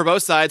arguments for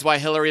both sides why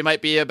Hillary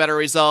might be a better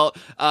result.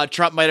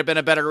 Trump might have been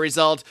a better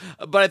result.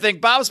 But I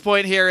think Bob's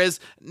point here is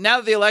now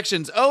that the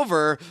election's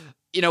over,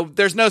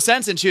 there's no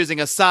sense in choosing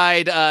a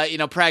side,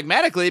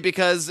 pragmatically,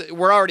 because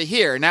we're already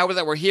here. Now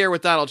that we're here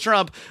with Donald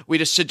Trump,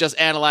 we should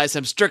analyze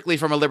him strictly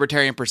from a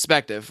libertarian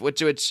perspective,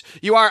 which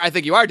I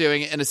think you are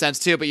doing in a sense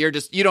too, but you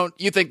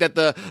think that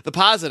the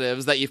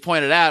positives that you've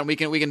pointed out, and we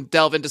can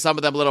delve into some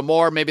of them a little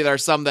more. Maybe there are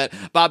some that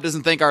Bob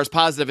doesn't think are as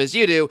positive as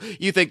you do.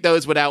 You think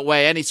those would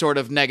outweigh any sort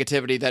of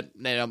negativity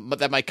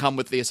that might come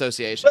with the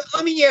association. But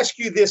let me ask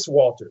you this,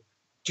 Walter.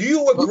 Do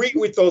you agree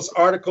with those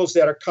articles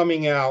that are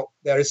coming out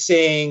that are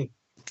saying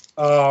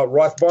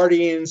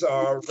Rothbardians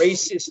are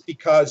racist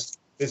because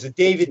there's a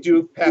David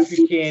Duke, Pat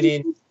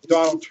Buchanan,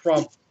 Donald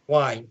Trump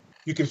line?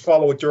 You can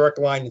follow a direct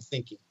line of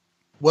thinking.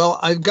 Well,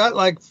 I've got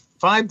like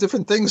 5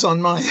 different things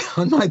on my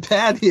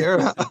pad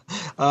here.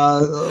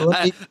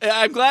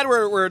 I'm glad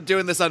we're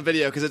doing this on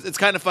video because it's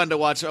kind of fun to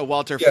watch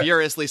Walter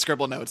furiously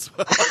scribble notes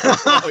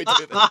while we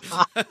do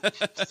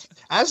this.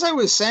 As I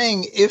was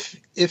saying,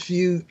 if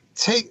you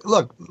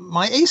look,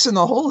 my ace in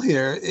the hole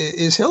here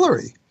is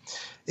Hillary.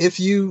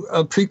 If you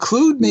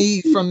preclude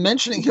me from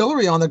mentioning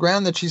Hillary on the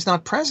ground that she's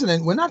not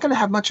president, we're not going to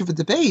have much of a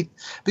debate,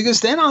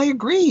 because then I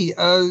agree.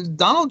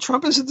 Donald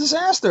Trump is a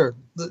disaster.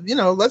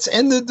 Let's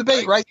end the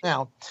debate right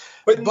now.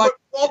 But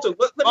Walter,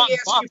 let me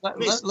ask you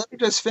this. Let me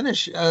just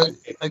finish.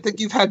 I think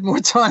you've had more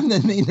time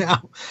than me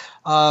now.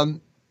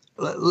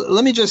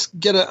 Let me just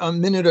get a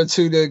minute or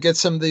two to get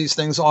some of these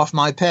things off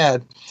my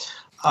pad.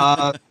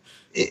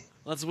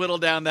 Let's whittle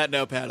down that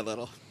notepad a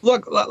little.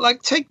 Look,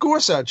 like take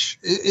Gorsuch.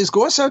 Is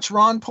Gorsuch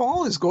Ron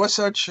Paul? Is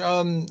Gorsuch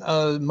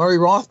Murray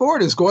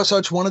Rothbard? Is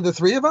Gorsuch one of the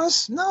 3 of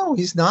us? No,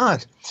 he's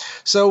not.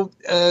 So,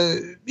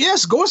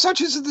 yes, Gorsuch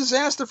is a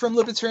disaster from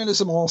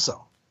libertarianism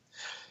also.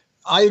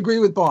 I agree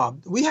with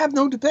Bob. We have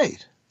no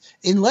debate.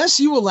 Unless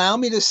you allow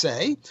me to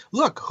say,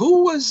 look,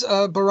 who was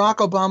Barack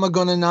Obama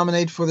going to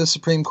nominate for the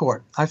Supreme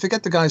Court? I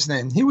forget the guy's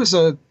name. He was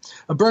a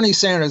Bernie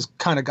Sanders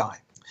kind of guy.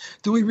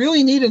 Do we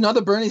really need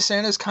another Bernie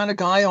Sanders kind of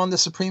guy on the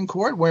Supreme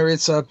Court where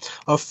it's a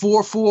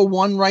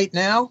 4-4-1 right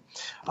now?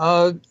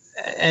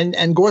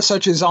 And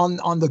Gorsuch is on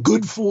the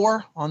good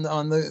 4, on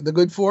the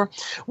good 4.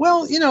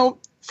 Well,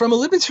 from a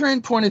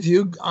libertarian point of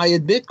view, I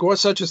admit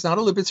Gorsuch is not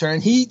a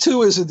libertarian. He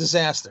too is a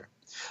disaster.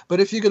 But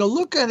if you're going to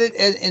look at it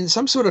in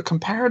some sort of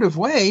comparative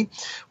way,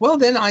 well,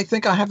 then I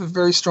think I have a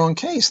very strong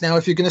case. Now,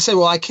 if you're going to say,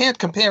 well, I can't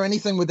compare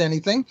anything with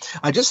anything,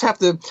 I just have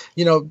to,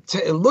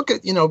 look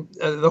at,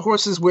 the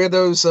horses wear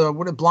those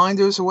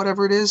blinders or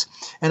whatever it is.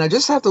 And I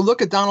just have to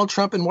look at Donald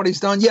Trump and what he's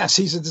done. Yes,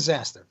 he's a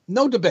disaster.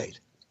 No debate.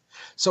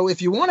 So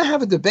if you want to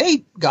have a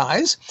debate,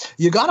 guys,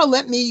 you got to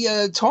let me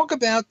talk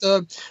about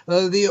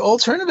the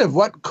alternative,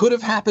 what could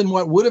have happened,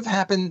 what would have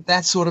happened,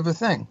 that sort of a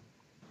thing.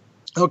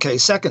 Okay,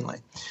 secondly,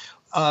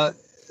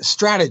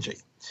 strategy.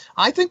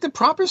 I think the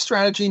proper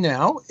strategy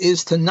now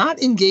is to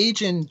not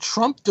engage in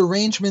Trump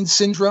derangement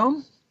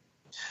syndrome,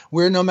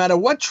 where no matter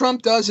what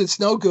Trump does, it's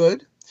no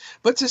good.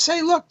 But to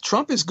say, look,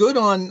 Trump is good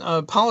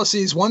on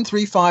policies 1,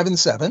 3, 5, and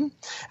 7,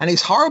 and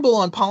he's horrible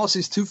on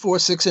policies 2, 4,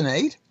 6, and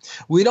 8.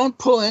 We don't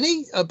pull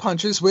any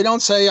punches. We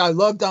don't say, I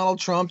love Donald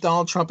Trump.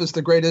 Donald Trump is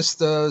the greatest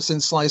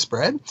since sliced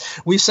bread.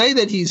 We say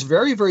that he's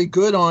very, very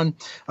good on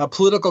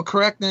political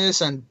correctness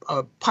and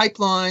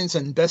pipelines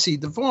and Bessie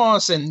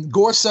DeVos and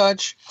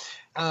Gorsuch.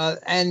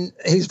 And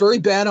he's very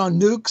bad on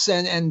nukes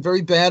and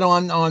very bad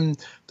on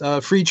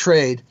free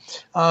trade.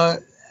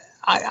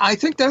 I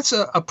think that's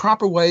a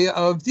proper way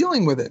of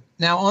dealing with it.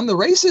 Now, on the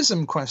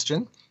racism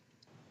question,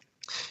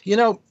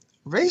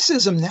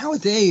 racism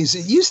nowadays,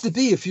 it used to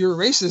be if you're a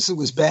racist, it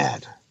was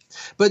bad.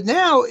 But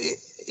now,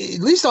 at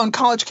least on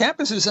college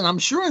campuses, and I'm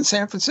sure in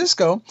San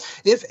Francisco,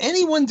 if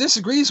anyone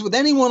disagrees with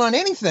anyone on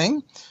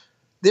anything,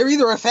 they're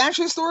either a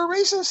fascist or a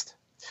racist.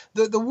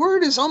 The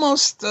word is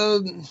almost,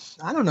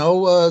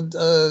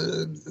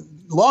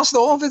 lost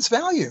all of its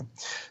value.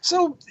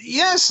 So,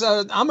 yes,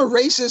 I'm a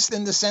racist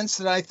in the sense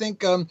that I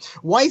think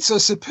whites are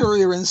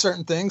superior in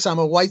certain things. I'm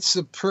a white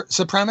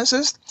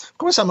supremacist. Of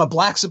course, I'm a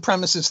black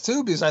supremacist,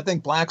 too, because I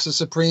think blacks are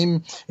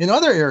supreme in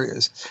other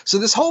areas. So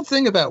this whole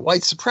thing about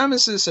white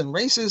supremacists and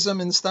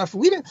racism and stuff,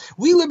 we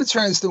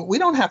libertarians, we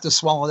don't have to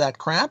swallow that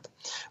crap.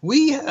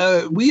 We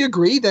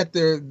agree that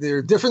there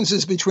are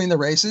differences between the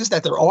races,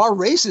 that there are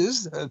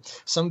races.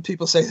 Some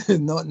people say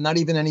not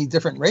even any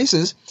different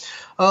races.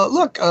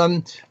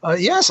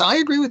 Yes, I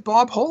agree with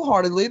Bob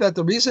wholeheartedly that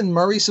the reason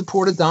Murray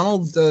supported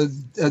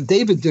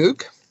David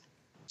Duke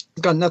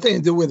got nothing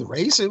to do with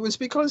race. It was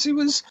because he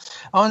was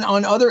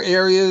on other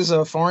areas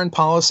of foreign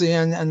policy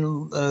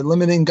and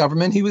limiting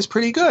government. He was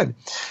pretty good.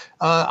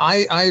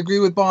 I agree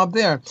with Bob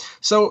there.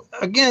 So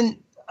again,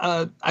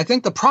 I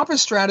think the proper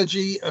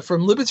strategy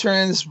from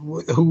libertarians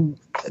who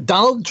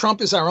Donald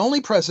Trump is our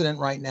only president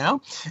right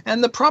now.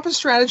 And the proper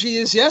strategy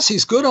is, yes,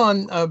 he's good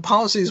on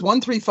policies 1,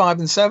 3, 5,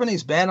 and 7.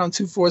 He's bad on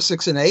 2, 4,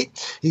 6, and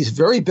 8. He's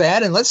very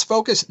bad. And let's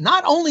focus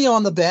not only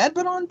on the bad,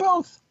 but on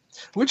both.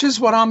 which is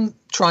what I'm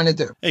trying to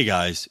do. Hey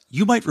guys,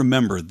 you might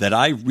remember that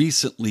I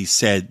recently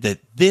said that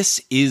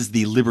this is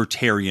the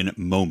libertarian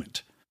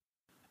moment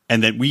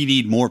and that we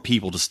need more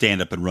people to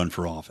stand up and run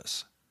for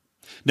office.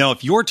 Now,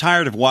 if you're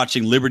tired of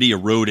watching liberty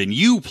erode and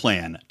you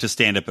plan to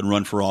stand up and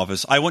run for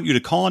office, I want you to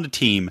call on a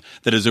team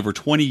that has over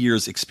 20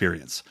 years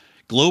experience,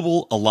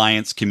 Global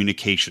Alliance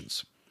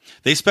Communications.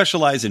 They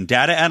specialize in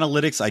data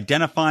analytics,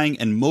 identifying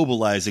and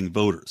mobilizing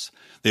voters.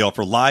 They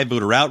offer live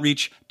voter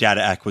outreach,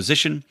 data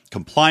acquisition,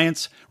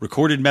 compliance,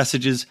 recorded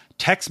messages,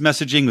 text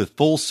messaging with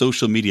full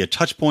social media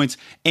touchpoints,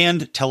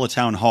 and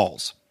teletown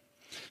halls.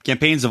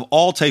 Campaigns of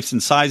all types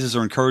and sizes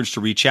are encouraged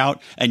to reach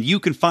out, and you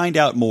can find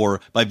out more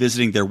by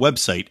visiting their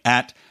website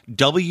at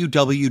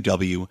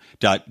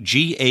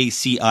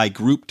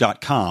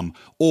www.gacigroup.com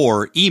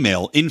or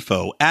email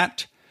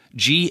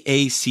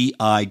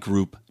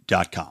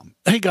info@gacigroup.com.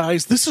 Hey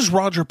guys, this is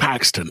Roger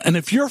Paxton, and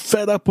if you're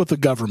fed up with the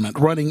government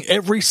running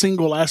every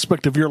single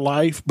aspect of your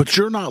life, but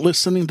you're not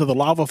listening to the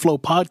Lava Flow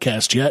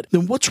podcast yet,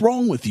 then what's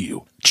wrong with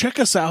you? Check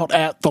us out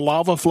at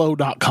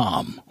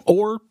thelavaflow.com,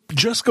 or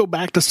just go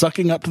back to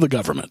sucking up to the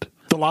government.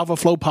 The Lava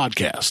Flow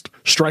podcast,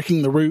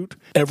 striking the root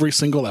every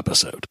single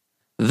episode.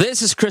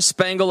 This is Chris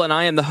Spangle, and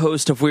I am the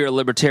host of We Are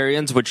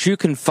Libertarians, which you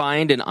can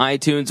find in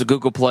iTunes,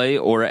 Google Play,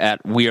 or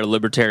at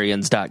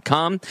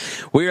wearelibertarians.com.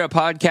 We are a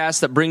podcast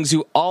that brings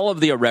you all of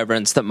the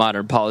irreverence that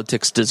modern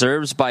politics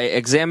deserves by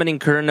examining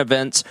current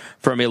events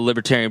from a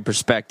libertarian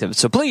perspective.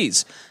 So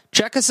please,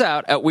 check us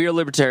out at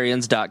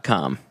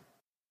wearelibertarians.com.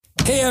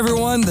 Hey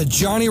everyone, the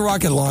Johnny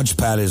Rocket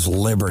Launchpad is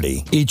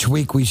Liberty. Each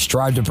week we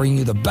strive to bring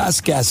you the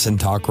best guests in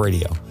talk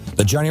radio.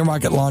 The Johnny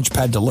Rocket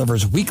Launchpad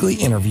delivers weekly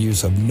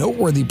interviews of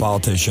noteworthy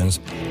politicians,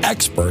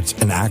 experts,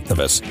 and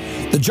activists.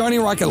 The Johnny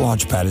Rocket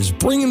Launchpad is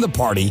bringing the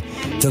party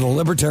to the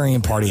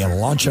Libertarian Party and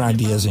launching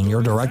ideas in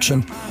your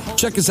direction.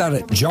 Check us out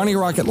at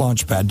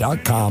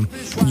johnnyrocketlaunchpad.com,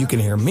 and you can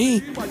hear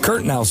me,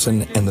 Kurt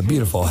Nelson, and the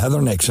beautiful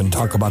Heather Nixon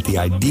talk about the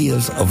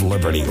ideas of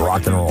liberty,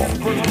 rock and roll.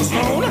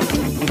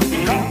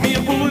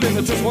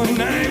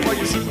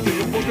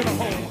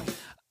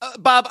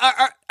 Bob,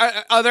 are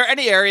there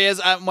any areas,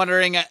 I'm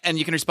wondering, and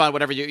you can respond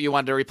whatever you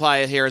want to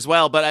reply here as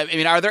well, but I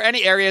mean, are there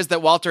any areas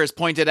that Walter has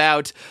pointed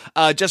out,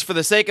 just for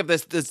the sake of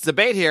this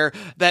debate here,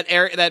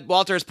 that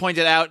Walter has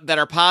pointed out that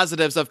are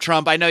positives of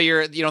Trump? I know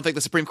you don't think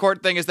the Supreme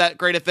Court thing is that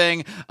great a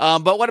thing,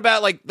 but what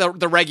about like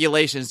the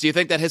regulations? Do you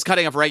think that his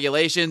cutting of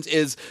regulations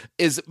is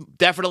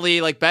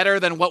definitely like better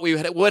than what we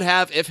would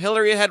have if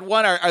Hillary had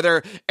won? Are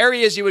there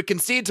areas you would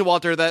concede to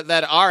Walter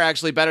that are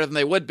actually better than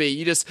they would be?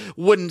 You just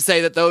wouldn't say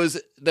that those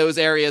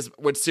areas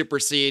would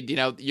supersede,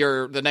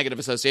 the negative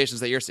associations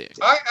that you're seeing.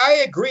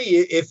 I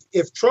agree.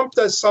 If Trump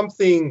does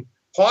something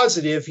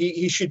positive,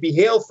 he should be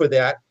hailed for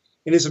that.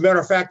 And as a matter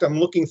of fact, I'm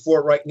looking for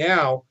it right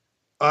now.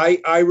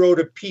 I wrote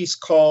a piece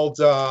called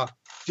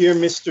 "Dear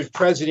Mr.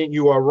 President,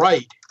 You Are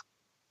Right,"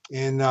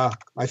 and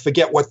I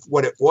forget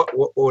what it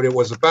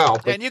was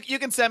about. But, and you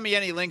can send me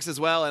any links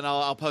as well, and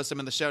I'll post them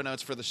in the show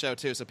notes for the show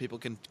too, so people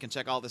can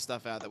check all this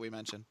stuff out that we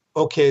mentioned.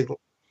 Okay.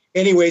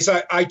 Anyways,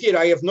 I did.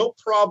 I have no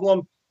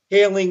problem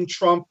hailing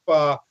Trump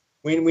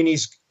when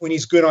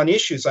he's good on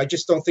issues. I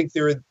just don't think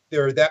there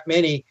are that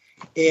many,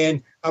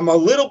 and I'm a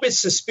little bit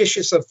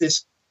suspicious of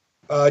this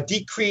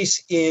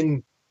decrease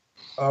in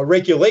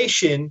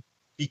regulation,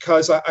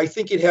 because I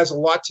think it has a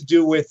lot to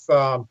do with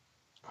the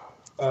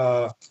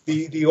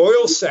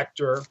oil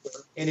sector,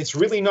 and it's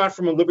really not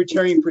from a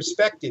libertarian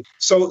perspective.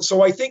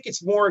 So I think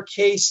it's more a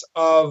case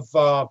of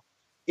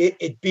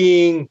it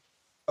being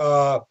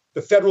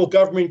the federal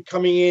government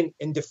coming in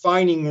and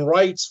defining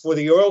rights for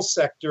the oil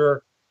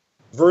sector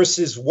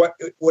versus what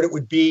it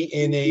would be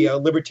in a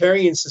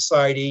libertarian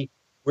society,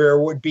 where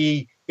it would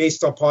be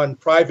based upon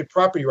private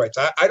property rights.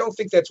 I don't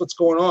think that's what's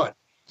going on.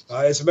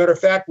 As a matter of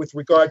fact, with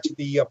regard to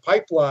the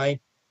pipeline,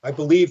 I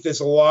believe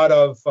there's a lot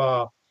of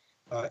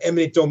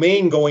eminent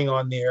domain going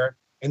on there.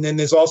 And then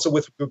there's also,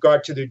 with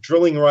regard to the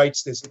drilling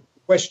rights, there's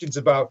questions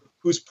about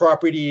whose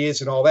property it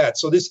is and all that.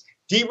 So this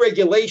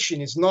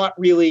deregulation is not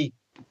really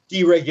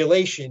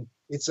deregulation.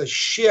 It's a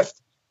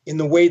shift in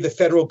the way the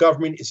federal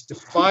government is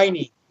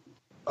defining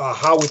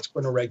how it's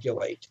going to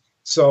regulate.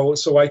 So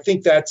I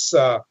think that's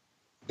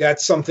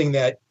something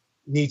that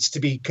needs to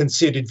be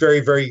considered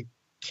very, very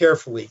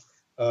carefully.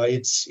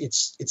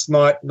 It's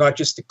not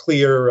just a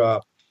clear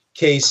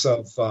case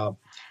of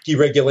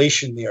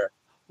deregulation there.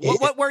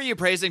 What were you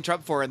praising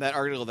Trump for in that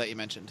article that you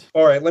mentioned?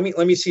 All right, let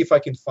me see if I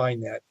can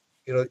find that.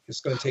 It's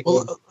going to take.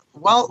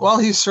 While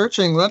he's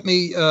searching, let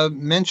me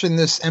mention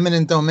this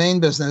eminent domain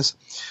business.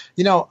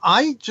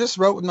 I just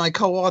wrote with my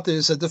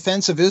co-authors a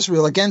defense of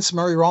Israel against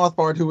Murray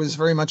Rothbard, who was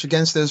very much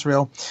against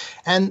Israel.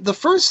 And the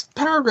first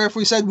paragraph,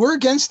 we said, we're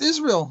against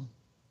Israel.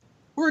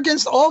 We're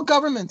against all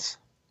governments.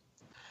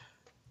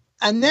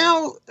 And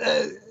now,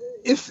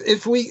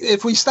 if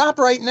we stop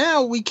right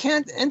now, we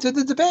can't enter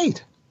the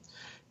debate.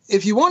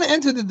 If you want to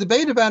enter the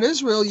debate about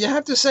Israel, you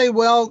have to say,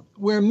 well,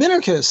 we're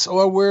minarchists,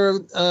 or we're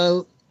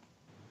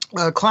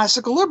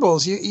classical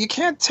liberals. You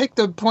can't take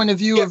the point of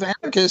view of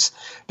anarchists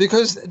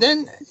because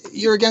then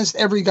you're against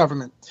every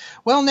government.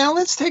 Well, now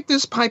let's take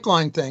this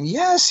pipeline thing.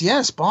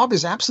 Yes, Bob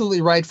is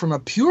absolutely right. From a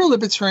pure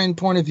libertarian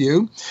point of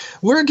view,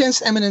 we're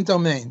against eminent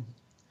domain.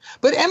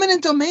 But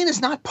eminent domain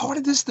is not part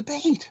of this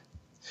debate.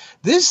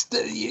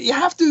 You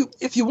have to,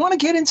 if you want to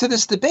get into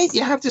this debate,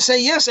 you have to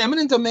say, yes,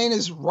 eminent domain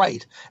is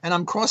right. And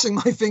I'm crossing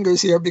my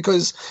fingers here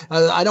because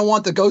I don't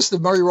want the ghost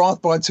of Murray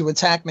Rothbard to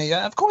attack me.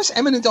 Of course,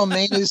 eminent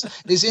domain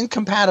is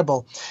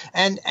incompatible.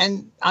 And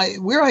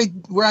where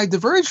I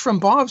diverge from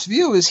Bob's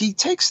view is he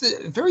takes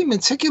the very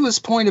meticulous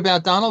point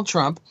about Donald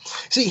Trump.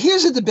 See,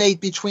 here's a debate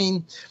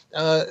between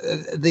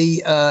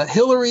the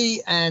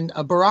Hillary and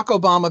Barack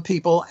Obama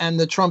people and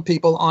the Trump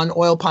people on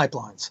oil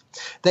pipelines.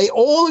 They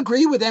all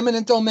agree with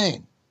eminent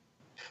domain.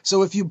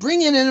 So if you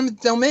bring in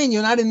eminent domain,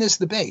 you're not in this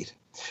debate.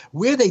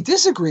 Where they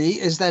disagree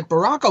is that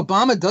Barack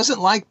Obama doesn't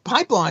like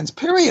pipelines,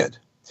 period.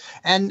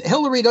 And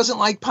Hillary doesn't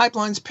like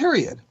pipelines,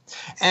 period.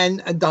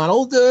 And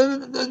Donald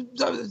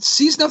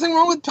sees nothing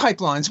wrong with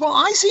pipelines. Well,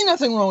 I see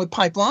nothing wrong with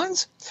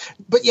pipelines,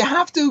 but you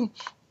have to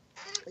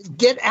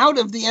get out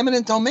of the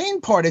eminent domain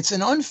part. It's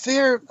an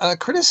unfair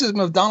criticism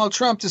of Donald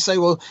Trump to say,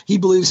 well, he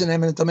believes in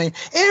eminent domain.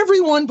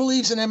 Everyone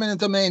believes in eminent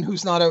domain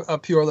who's not a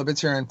pure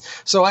libertarian.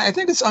 So I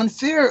think it's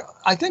unfair.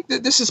 I think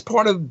that this is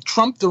part of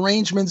Trump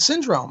derangement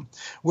syndrome,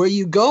 where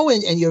you go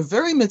and you're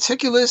very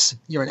meticulous.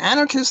 You're an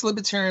anarchist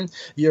libertarian.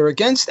 You're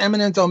against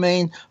eminent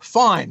domain.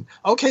 Fine.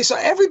 Okay, so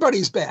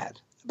everybody's bad.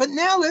 But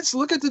now let's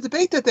look at the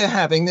debate that they're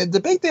having. The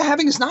debate they're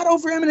having is not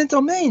over eminent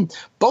domain.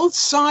 Both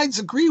sides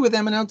agree with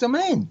eminent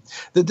domain.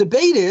 The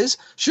debate is,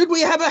 should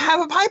we have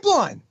a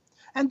pipeline?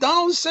 And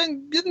Donald is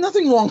saying, there's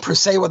nothing wrong per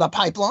se with a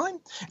pipeline.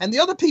 And the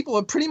other people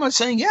are pretty much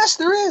saying, yes,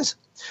 there is.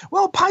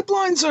 Well,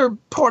 pipelines are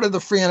part of the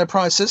free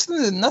enterprise system.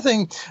 There's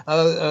nothing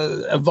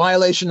a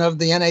violation of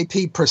the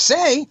NAP per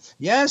se.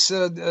 Yes,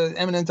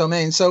 eminent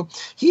domain. So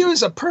here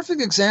is a perfect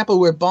example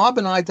where Bob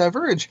and I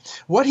diverge.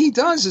 What he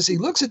does is he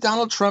looks at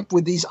Donald Trump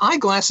with these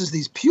eyeglasses,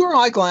 these pure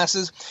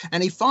eyeglasses,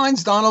 and he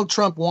finds Donald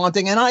Trump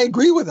wanting. And I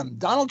agree with him.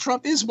 Donald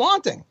Trump is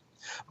wanting.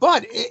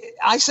 But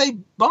I say,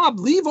 Bob,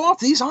 leave off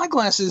these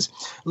eyeglasses.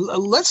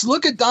 Let's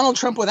look at Donald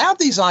Trump without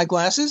these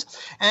eyeglasses,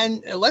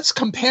 and let's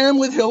compare him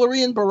with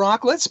Hillary and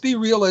Barack. Let's be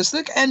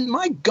realistic. And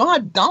my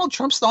God, Donald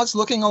Trump starts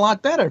looking a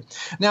lot better.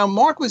 Now,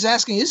 Mark was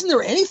asking, isn't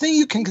there anything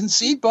you can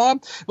concede,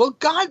 Bob? Well,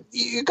 God,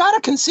 you got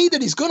to concede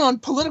that he's good on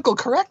political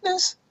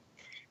correctness.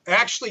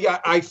 Actually,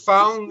 I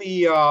found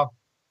the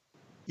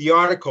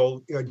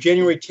article,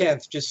 January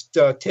 10th, just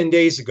 10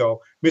 days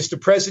ago. Mr.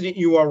 President,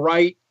 you are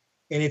right.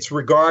 And it's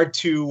regard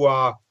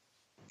to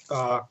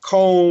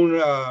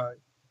Cohn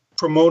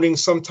promoting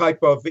some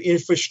type of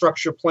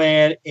infrastructure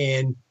plan,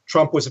 and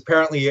Trump was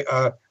apparently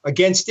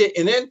against it.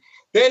 And then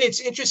it's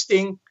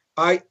interesting.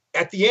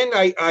 At the end,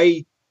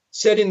 I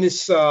said in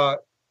this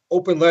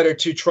open letter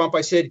to Trump,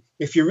 I said,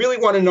 if you really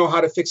want to know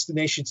how to fix the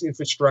nation's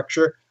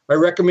infrastructure, I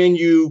recommend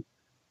you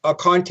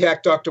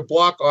contact Dr.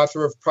 Block,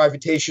 author of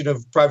Privatization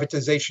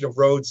of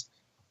Roads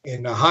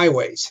and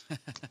Highways.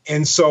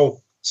 And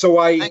so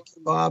I thank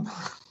you, Bob.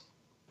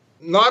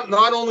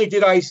 Not only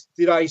did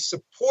I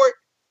support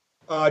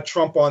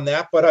Trump on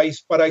that, but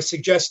I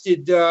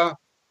suggested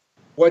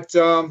what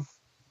a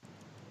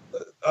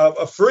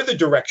further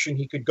direction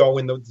he could go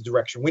in the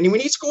direction. When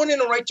he's going in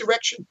the right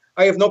direction,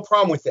 I have no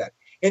problem with that.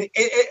 And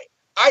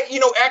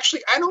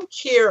I don't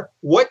care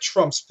what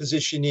Trump's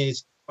position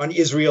is on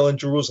Israel and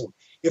Jerusalem.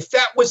 If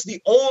that was the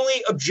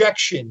only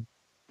objection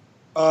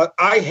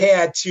I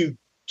had to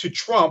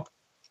Trump,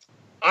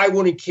 I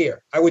wouldn't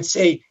care. I would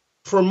say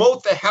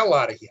promote the hell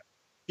out of him.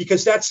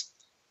 Because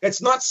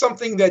that's not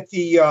something that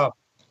the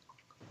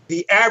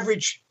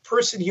average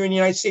person here in the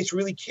United States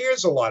really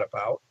cares a lot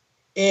about,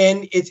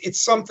 and it's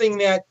something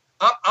that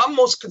I'm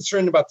most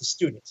concerned about the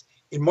students.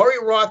 In Murray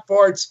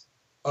Rothbard's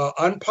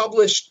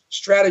unpublished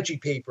strategy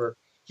paper,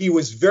 he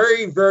was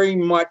very, very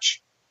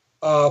much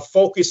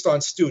focused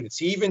on students.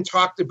 He even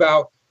talked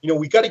about,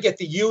 we got to get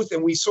the youth,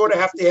 and we sort of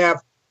have to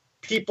have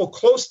people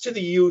close to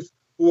the youth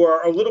who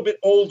are a little bit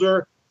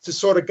older to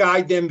sort of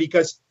guide them,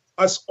 because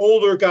us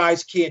older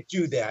guys can't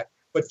do that,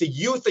 but the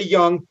youth are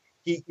young.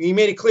 He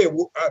made it clear.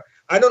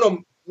 I don't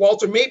know,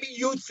 Walter, maybe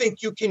you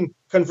think you can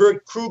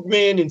convert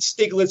Krugman and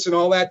Stiglitz and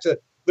all that to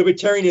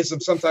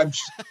libertarianism sometime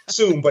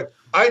soon, but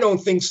I don't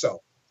think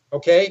so.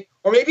 Okay?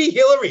 Or maybe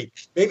Hillary.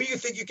 Maybe you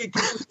think you can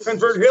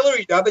convert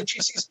Hillary now that she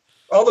sees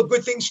all the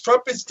good things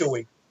Trump is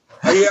doing.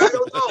 I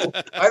don't know.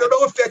 I don't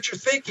know if that's your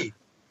thinking.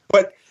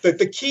 But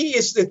the key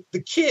is that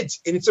the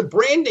kids, and it's a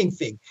branding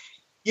thing.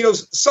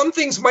 Some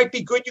things might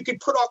be good. You can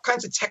put all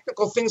kinds of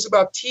technical things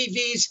about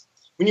TVs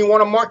when you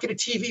want to market a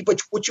TV, but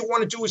what you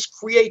want to do is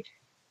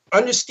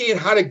understand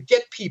how to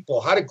get people,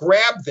 how to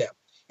grab them,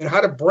 and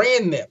how to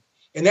brand them.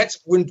 And that's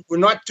when we're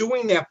not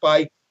doing that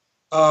by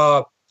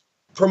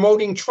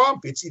promoting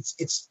Trump.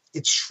 It's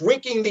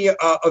shrinking the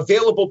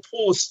available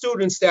pool of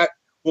students that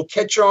will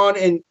catch on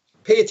and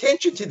pay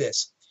attention to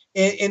this.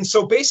 And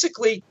so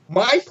basically,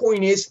 my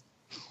point is,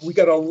 we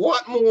got a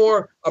lot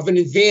more of an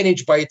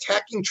advantage by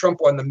attacking Trump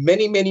on the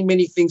many, many,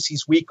 many things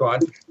he's weak on,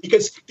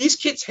 because these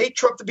kids hate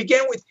Trump to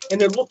begin with,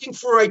 and they're looking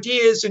for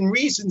ideas and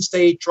reasons to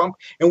hate Trump,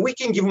 and we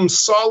can give them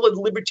solid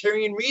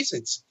libertarian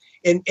reasons.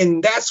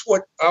 And that's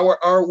what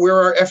where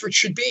our efforts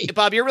should be.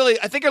 Bob,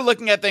 I think you're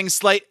looking at things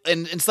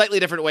in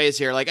slightly different ways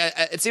here. Like,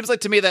 it seems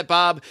like to me that,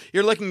 Bob,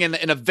 you're looking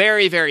in a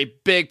very, very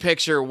big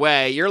picture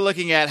way. You're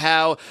looking at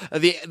how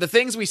the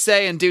things we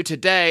say and do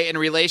today in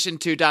relation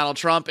to Donald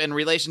Trump, in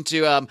relation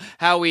to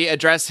how we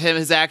address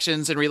his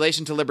actions in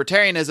relation to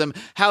libertarianism,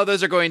 how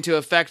those are going to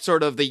affect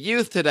sort of the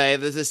youth today,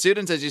 the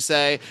students, as you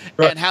say,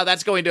 right, and how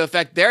that's going to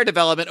affect their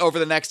development over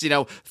the next,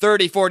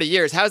 30, 40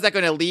 years. How is that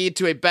going to lead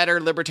to a better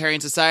libertarian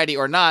society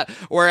or not?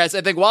 Whereas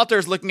I think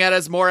Walter's looking at it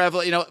as more of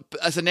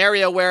a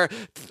scenario where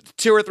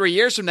 2 or 3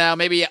 years from now,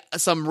 maybe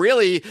some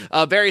really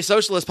very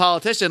socialist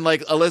politician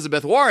like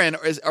Elizabeth Warren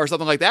or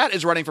something like that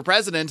is running for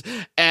president,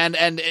 and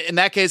in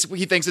that case,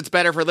 he thinks it's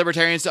better for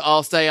libertarians to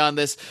all stay on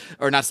this,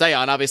 or not stay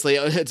on. Obviously,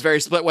 it's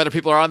very split whether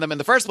people are on them in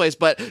the first place,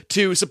 but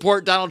to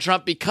support Donald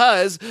Trump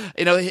because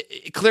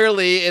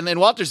clearly, in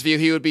Walter's view,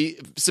 he would be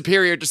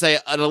superior to, say,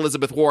 an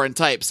Elizabeth Warren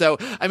type. So,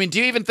 I mean, do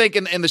you even think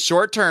in the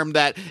short term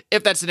that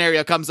if that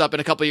scenario comes up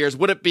in a couple of years,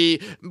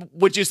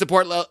 would you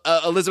support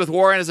Elizabeth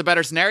Warren as a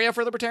better scenario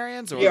for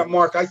libertarians? Or? Yeah,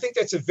 Mark, I think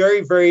that's a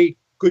very, very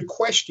good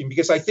question,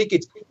 because I think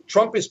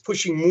Trump is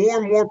pushing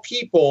more and more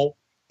people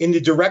in the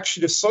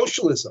direction of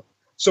socialism.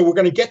 So we're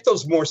going to get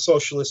those more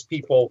socialist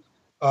people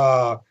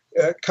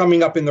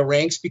coming up in the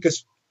ranks,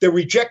 because they're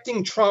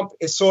rejecting Trump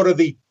as sort of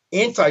the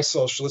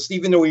anti-socialist,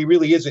 even though he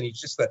really isn't.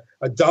 He's just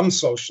a dumb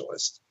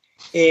socialist.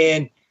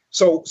 And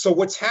so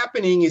what's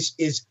happening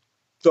is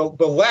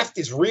the left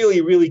is really,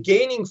 really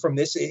gaining from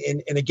this.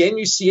 And again,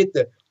 you see it.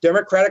 The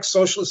Democratic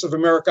Socialists of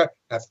America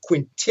have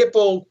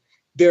quintupled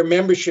their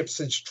membership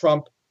since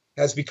Trump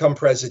has become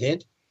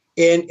president.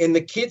 And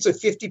the kids are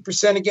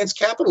 50% against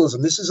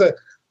capitalism. This is a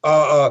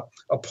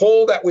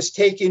poll that was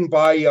taken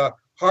by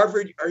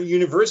Harvard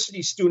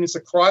University students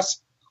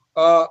across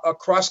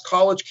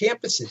college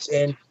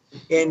campuses.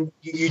 And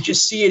you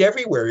just see it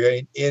everywhere.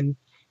 Right? And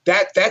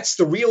that's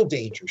the real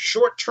danger,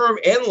 short term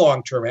and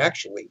long term,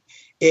 actually.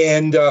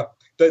 And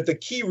the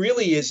key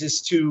really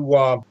is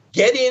to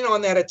get in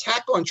on that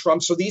attack on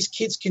Trump, so these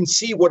kids can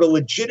see what a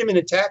legitimate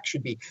attack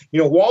should be.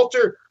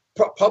 Walter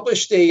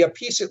published a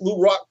piece at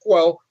Lou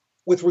Rockwell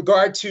with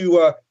regard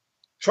to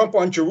Trump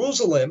on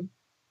Jerusalem,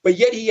 but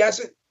yet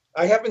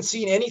I haven't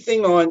seen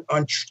anything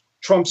on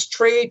Trump's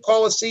trade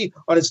policy,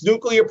 on his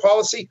nuclear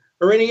policy,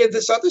 or any of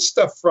this other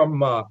stuff from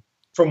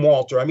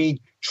Walter. I mean,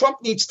 Trump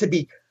needs to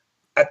be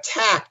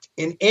attacked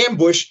and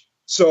ambushed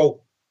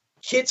so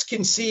kids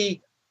can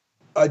see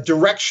a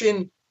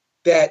direction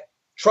that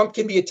Trump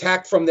can be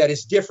attacked from that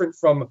is different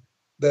from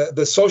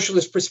the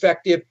socialist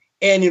perspective.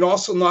 And it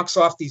also knocks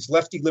off these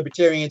lefty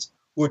libertarians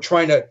who are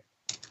trying to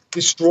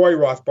destroy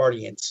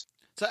Rothbardians.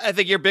 So I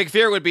think your big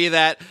fear would be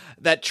that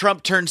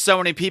Trump turns so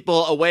many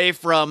people away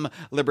from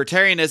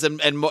libertarianism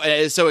and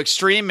is so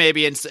extreme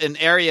maybe in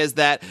areas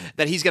that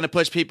he's going to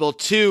push people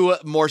to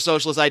more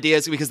socialist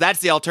ideas, because that's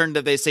the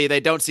alternative. They say they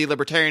don't see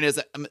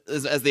libertarianism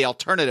as the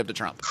alternative to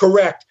Trump.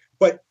 Correct.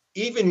 But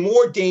even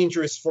more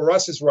dangerous for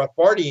us as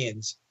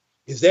Rothbardians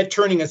is they're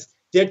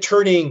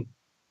turning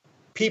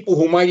people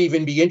who might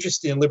even be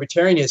interested in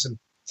libertarianism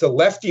to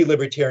lefty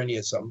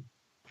libertarianism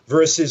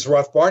versus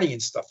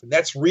Rothbardian stuff. And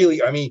that's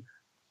really, I mean,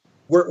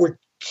 we're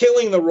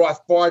killing the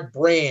Rothbard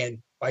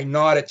brand by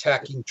not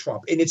attacking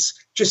Trump. And it's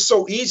just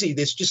so easy.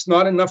 There's just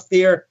not enough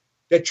there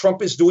that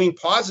Trump is doing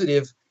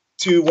positive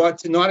to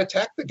not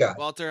attack the guy.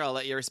 Walter, I'll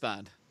let you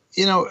respond.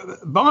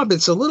 Bob,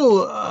 it's a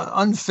little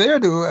unfair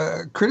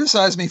to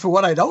criticize me for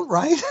what I don't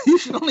write. You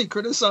should only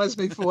criticize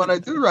me for what I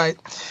do write.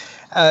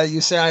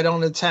 You say I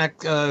don't attack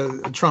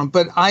Trump,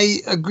 but I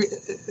agree.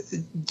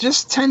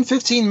 Just 10,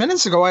 15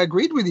 minutes ago, I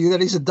agreed with you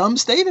that he's a dumb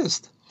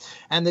statist,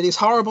 and that he's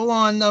horrible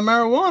on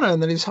marijuana,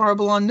 and that he's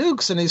horrible on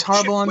nukes, and he's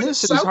horrible on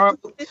this, and he's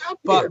horrible.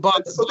 Bob,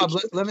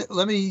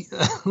 let me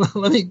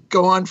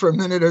go on for a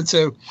minute or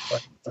two.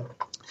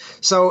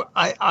 So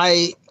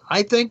I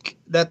think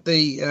that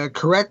the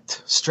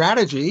correct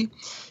strategy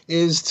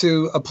is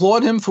to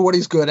applaud him for what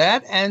he's good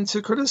at and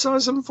to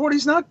criticize him for what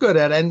he's not good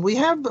at. And we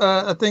have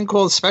a thing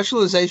called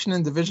specialization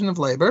and division of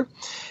labor.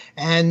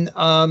 And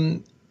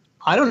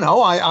I don't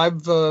know.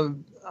 I've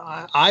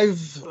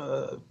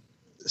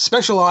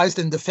specialized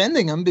in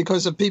defending him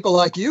because of people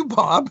like you,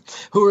 Bob,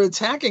 who are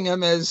attacking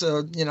him as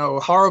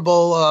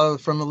horrible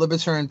from a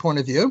libertarian point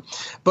of view.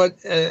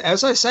 But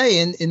as I say,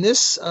 in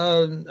this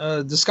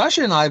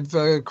discussion, I've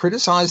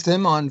criticized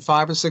him on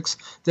 5 or 6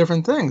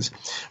 different things.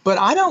 But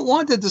I don't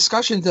want the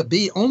discussion to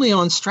be only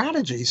on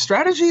strategy.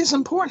 Strategy is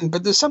important,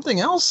 but there's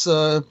something else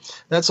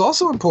that's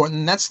also important,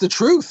 and that's the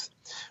truth.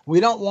 We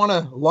don't want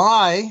to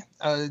lie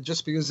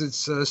just because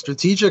it's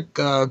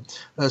strategically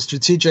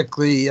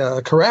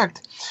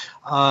correct.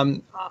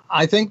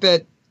 I think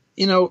that,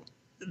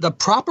 the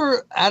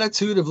proper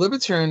attitude of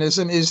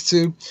libertarianism is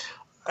to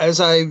as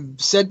I've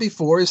said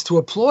before, is to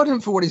applaud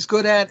him for what he's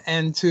good at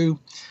and to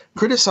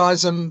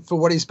criticize him for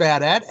what he's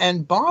bad at.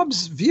 And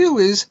Bob's view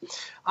is,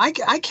 I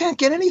can't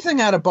get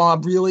anything out of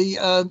Bob, really.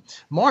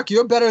 Mark,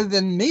 you're better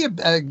than me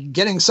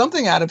getting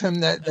something out of him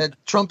that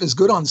Trump is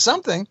good on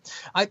something.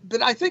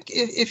 But I think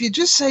if you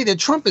just say that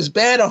Trump is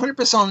bad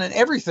 100% on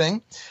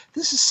everything,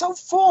 this is so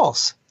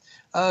false.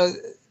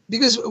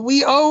 Because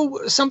we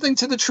owe something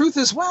to the truth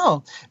as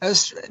well.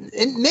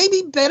 It may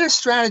be better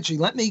strategy.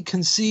 Let me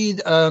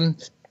concede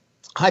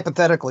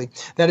hypothetically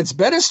that it's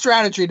better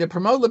strategy to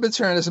promote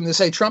libertarianism to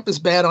say Trump is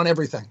bad on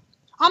everything.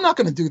 I'm not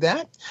going to do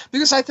that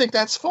because I think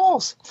that's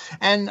false.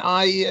 And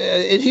I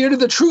adhere to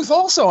the truth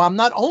also. I'm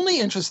not only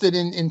interested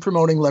in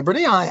promoting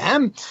liberty, I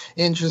am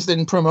interested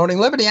in promoting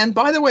liberty. And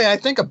by the way, I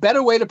think a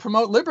better way to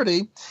promote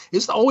liberty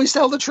is to always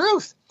tell the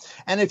truth.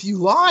 And if you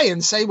lie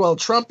and say, well,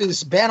 Trump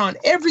is bad on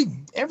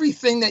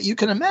everything that you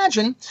can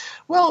imagine,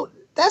 well,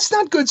 that's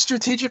not good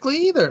strategically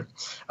either.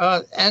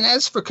 And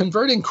as for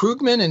converting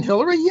Krugman and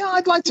Hillary, yeah,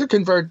 I'd like to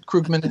convert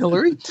Krugman and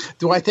Hillary.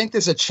 Do I think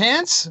there's a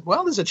chance?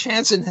 Well, there's a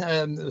chance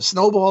in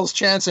snowball's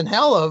chance in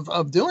hell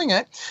of doing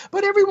it.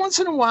 But every once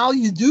in a while,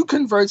 you do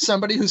convert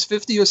somebody who's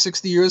 50 or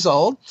 60 years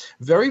old.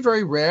 Very,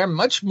 very rare.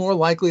 Much more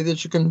likely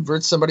that you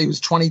convert somebody who's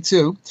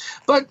 22.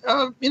 But,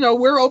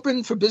 we're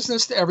open for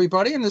business to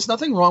everybody. And there's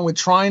nothing wrong with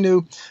trying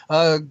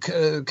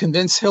to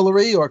convince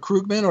Hillary or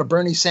Krugman or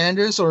Bernie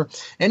Sanders or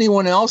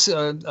anyone else.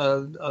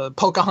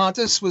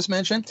 Pocahontas was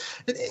mentioned.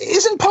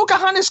 Isn't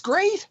Pocahontas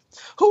great?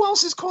 Who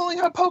else is calling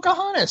her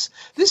Pocahontas?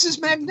 This is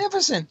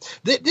magnificent.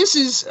 This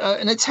is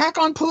an attack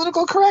on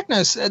political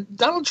correctness.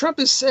 Donald Trump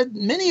has said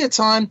many a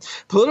time,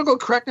 political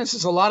correctness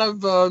is a lot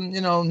of,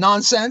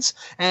 nonsense,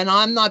 and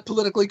I'm not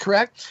politically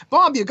correct.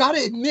 Bob, you got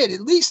to admit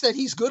at least that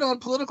he's good on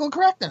political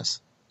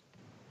correctness.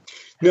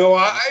 No,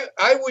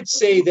 I would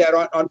say that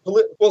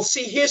well,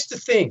 see, here's the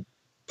thing.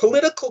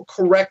 Political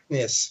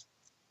correctness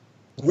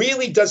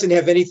really doesn't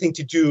have anything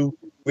to do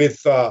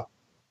with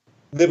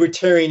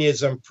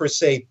libertarianism per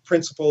se,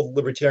 principled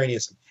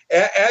libertarianism.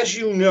 As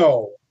you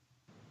know,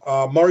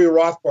 Murray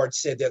Rothbard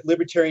said that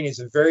libertarianism is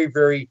a very,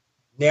 very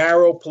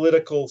narrow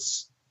political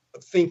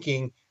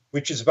thinking,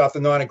 which is about the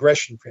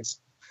non-aggression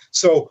principle.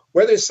 So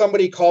whether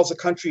somebody calls a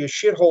country a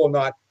shithole or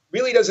not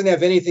really doesn't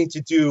have anything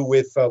to do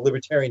with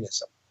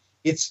libertarianism.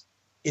 It's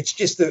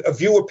just a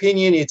view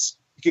opinion. You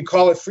could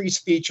call it free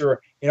speech,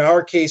 or in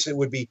our case, it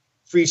would be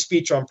free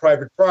speech on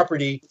private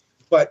property,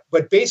 but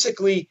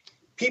basically,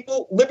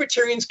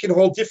 libertarians can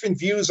hold different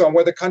views on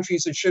whether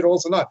countries are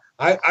shitholes or not.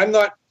 I'm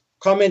not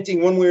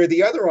commenting one way or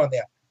the other on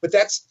that, but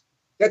that's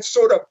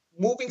sort of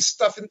moving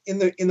stuff in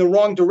the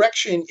wrong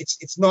direction.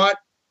 It's not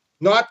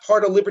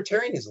part of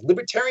libertarianism.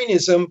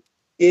 Libertarianism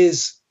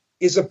is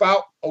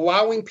about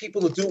allowing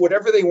people to do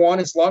whatever they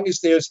want as long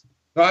as there's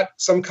not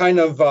some kind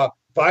of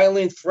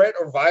violent threat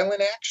or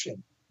violent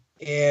action.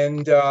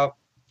 And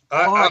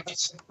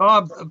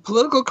Bob,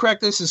 political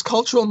correctness is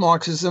cultural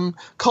Marxism.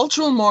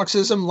 Cultural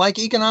Marxism, like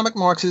economic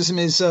Marxism,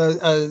 is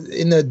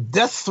in the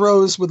death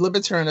throes with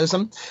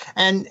libertarianism.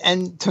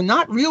 And to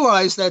not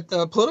realize that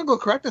political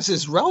correctness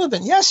is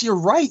relevant. Yes, you're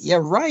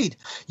right.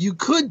 You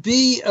could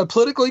be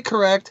politically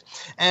correct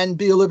and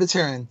be a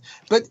libertarian.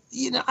 But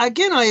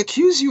again, I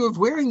accuse you of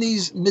wearing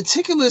these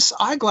meticulous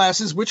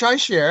eyeglasses, which I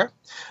share.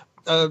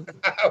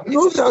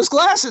 Move those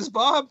glasses,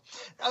 Bob.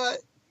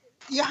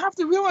 You have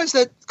to realize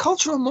that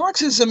cultural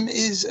Marxism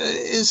is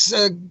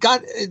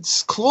got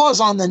its claws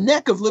on the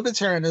neck of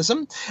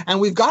libertarianism, and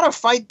we've got to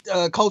fight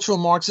cultural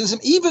Marxism,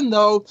 even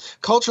though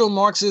cultural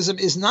Marxism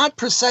is not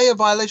per se a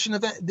violation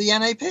of the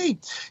NAP.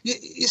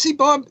 You see,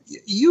 Bob,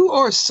 you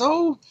are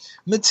so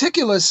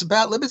meticulous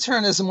about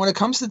libertarianism when it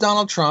comes to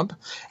Donald Trump,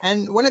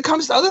 and when it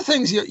comes to other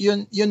things,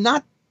 you're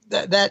not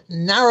that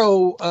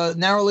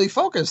narrowly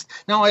focused.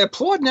 Now, I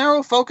applaud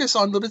narrow focus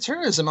on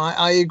libertarianism.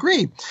 I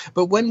agree.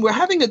 But when we're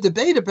having a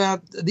debate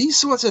about these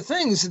sorts of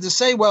things, to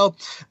say, well,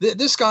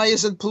 this guy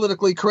isn't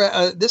politically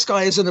correct, this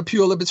guy isn't a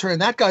pure libertarian,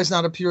 that guy's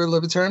not a pure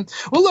libertarian.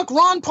 Well, look,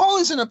 Ron Paul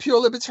isn't a pure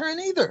libertarian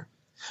either.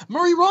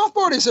 Murray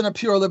Rothbard isn't a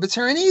pure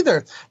libertarian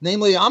either.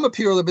 Namely, I'm a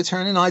pure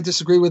libertarian, and I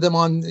disagree with him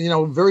on,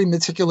 very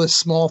meticulous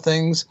small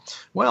things.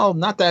 Well,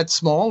 not that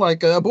small,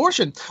 like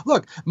abortion.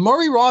 Look,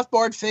 Murray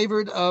Rothbard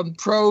favored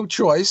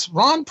pro-choice.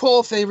 Ron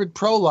Paul favored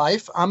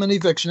pro-life. I'm an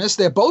evictionist.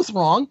 They're both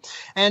wrong.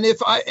 And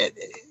if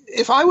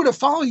I were to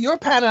follow your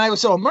pattern, I would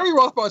say, Murray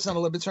Rothbard's not a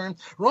libertarian.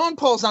 Ron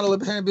Paul's not a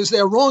libertarian because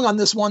they're wrong on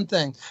this one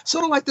thing.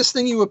 Sort of like this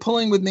thing you were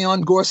pulling with me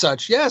on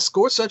Gorsuch. Yes,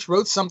 Gorsuch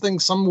wrote something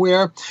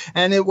somewhere,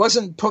 and it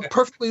wasn't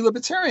perfectly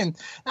libertarian.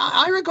 Now,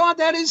 I regard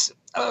that as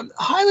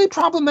highly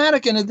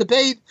problematic in a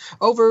debate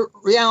over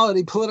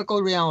reality,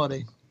 political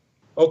reality.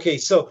 Okay,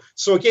 so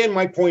again,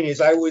 my point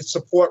is I would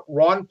support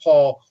Ron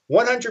Paul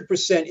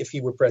 100% if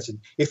he were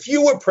president. If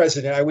you were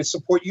president, I would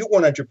support you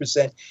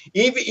 100%,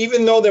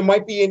 even though there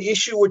might be an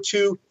issue or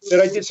two that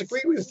I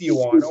disagree with you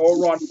on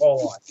or Ron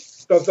Paul on.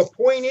 The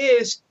point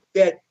is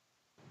that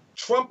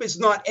Trump is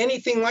not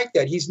anything like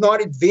that. He's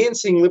not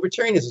advancing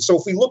libertarianism. So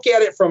if we look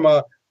at it from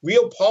a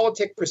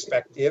realpolitik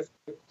perspective,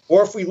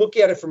 or if we look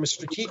at it from a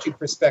strategic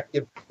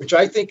perspective, which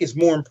I think is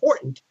more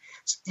important,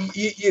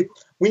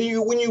 When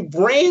you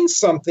brand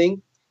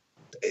something,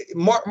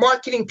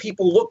 marketing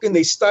people look and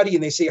they study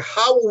and they say,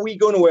 how are we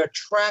going to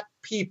attract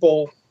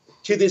people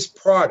to this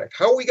product?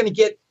 How are we going to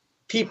get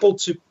people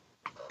to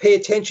pay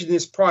attention to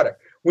this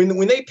product?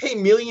 When they pay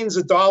millions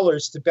of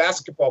dollars to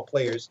basketball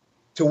players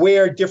to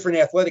wear different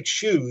athletic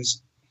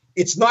shoes,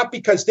 it's not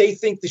because they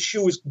think the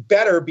shoe is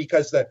better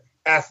because the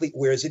athlete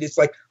wears it. It's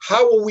like,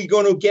 how are we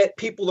going to get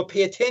people to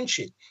pay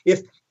attention?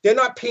 If they're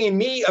not paying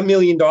me $1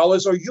 million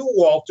or you,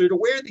 Walter, to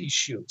wear these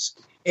shoes.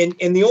 And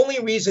the only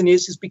reason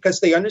is because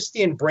they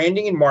understand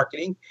branding and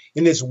marketing,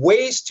 and there's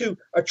ways to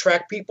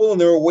attract people and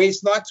there are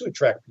ways not to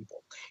attract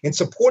people. And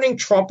supporting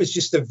Trump is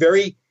just a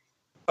very,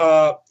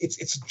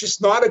 it's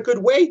just not a good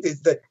way.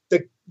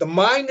 The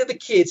mind of the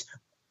kids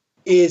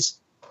is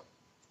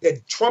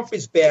that Trump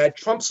is bad,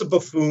 Trump's a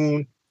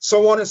buffoon,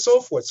 so on and so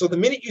forth. So the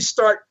minute you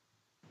start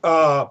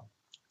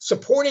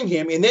supporting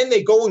him, and then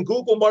they go and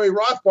Google Murray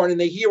Rothbard and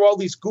they hear all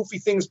these goofy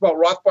things about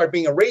Rothbard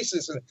being a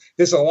racist, and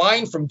there's a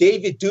line from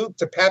David Duke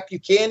to Pat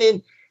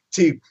Buchanan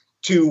to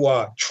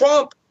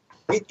Trump,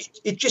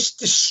 it just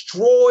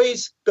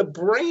destroys the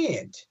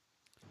brand.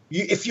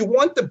 If you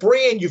want the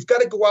brand, you've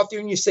got to go out there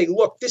and you say,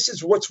 look, this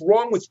is what's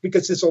wrong with,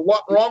 because there's a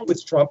lot wrong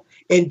with Trump.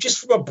 And just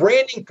from a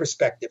branding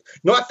perspective,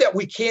 not that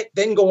we can't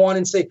then go on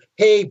and say,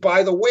 hey,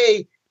 by the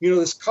way,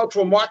 this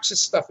cultural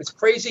Marxist stuff is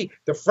crazy.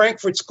 The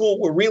Frankfurt School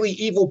were really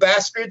evil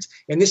bastards,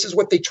 and this is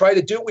what they try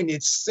to do, and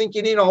it's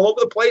sinking in all over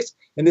the place,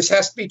 and this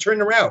has to be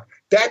turned around.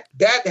 That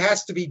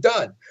has to be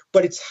done,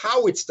 but it's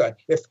how it's done.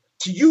 If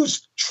to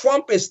use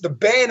Trump as the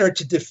banner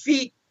to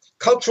defeat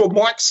cultural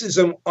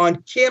Marxism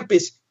on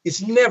campus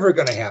is never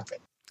going to happen.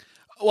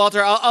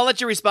 Walter, I'll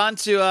let you respond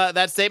to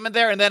that statement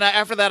there, and then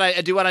after that, I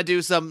do want to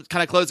do some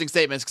kind of closing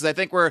statements, because I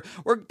think we're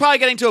probably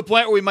getting to a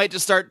point where we might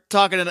just start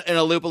talking in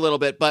a loop a little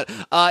bit. But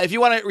if you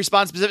want to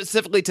respond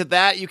specifically to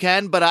that, you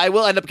can. But I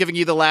will end up giving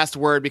you the last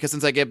word, because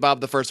since I gave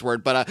Bob the first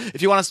word. But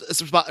if you want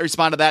to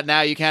respond to that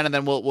now, you can, and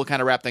then we'll kind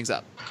of wrap things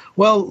up.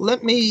 Well,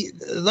 let me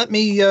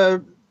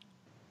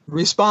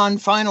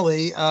respond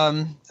finally.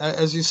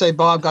 As you say,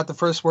 Bob got the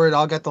first word,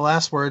 I'll get the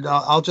last word.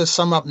 I'll just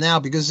sum up now,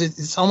 because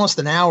it's almost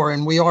an hour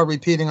and we are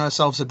repeating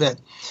ourselves a bit.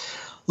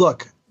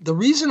 Look, the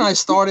reason I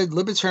started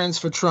Libertarians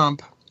for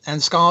Trump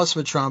and Scholars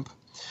for Trump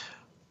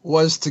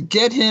was to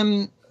get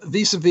him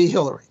vis-a-vis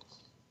Hillary.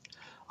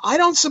 I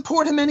don't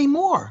support him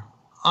anymore.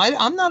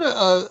 I'm not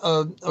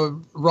a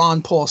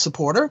Ron Paul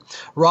supporter.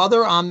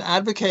 Rather, I'm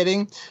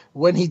advocating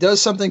when he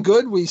does something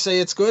good, we say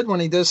it's good.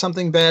 When he does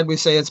something bad, we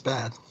say it's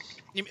bad.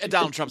 A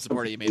Donald Trump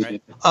supporter, you mean,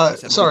 right?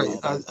 Sorry,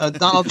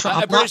 Donald Trump.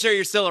 I'm pretty sure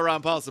you're still a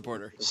Ron Paul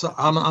supporter. So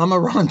I'm a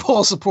Ron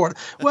Paul supporter.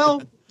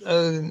 Well,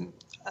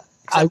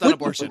 I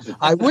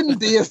wouldn't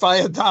be if I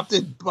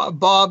adopted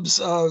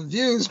Bob's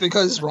views,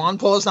 because Ron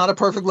Paul is not a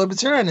perfect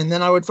libertarian, and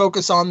then I would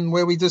focus on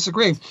where we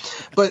disagree.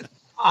 But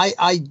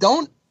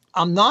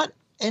I'm not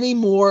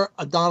anymore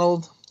a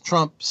Donald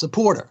Trump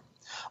supporter.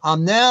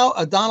 I'm now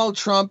a Donald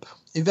Trump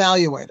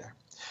evaluator.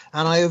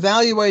 And I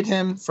evaluate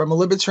him from a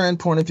libertarian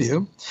point of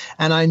view.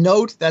 And I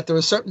note that there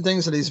are certain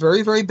things that he's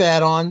very, very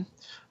bad on.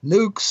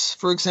 Nukes,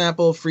 for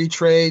example, free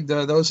trade,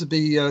 those would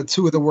be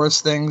two of the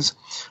worst things.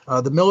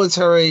 The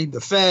military, the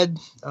Fed,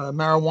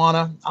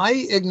 marijuana.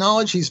 I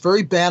acknowledge he's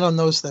very bad on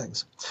those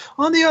things.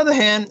 On the other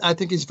hand, I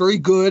think he's very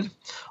good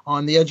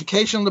on the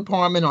educational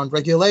department, on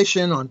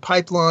regulation, on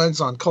pipelines,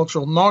 on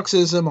cultural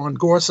Marxism, on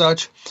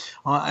Gorsuch,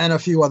 and a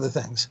few other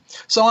things.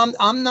 So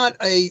I'm not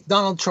a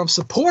Donald Trump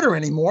supporter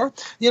anymore.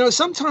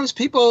 Sometimes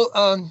people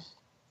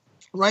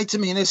write to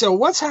me and they say, well,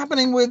 what's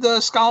happening with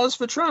Scholars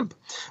for Trump?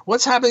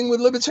 What's happening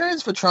with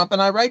Libertarians for Trump?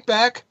 And I write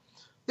back,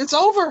 it's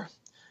over.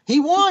 He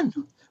won.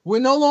 We're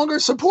no longer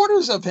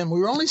supporters of him.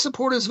 We were only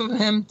supporters of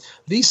him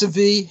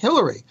vis-a-vis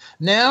Hillary.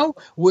 Now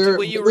we're.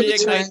 Will you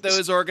reignite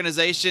those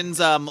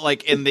organizations,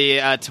 like in the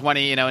in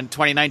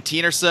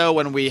 2019 or so,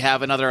 when we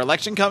have another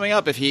election coming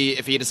up? If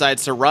he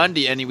decides to run,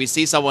 and we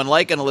see someone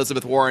like an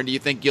Elizabeth Warren, do you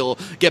think you'll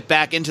get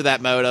back into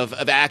that mode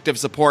of active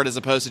support as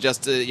opposed to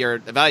just you're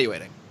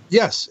evaluating?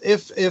 Yes,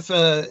 if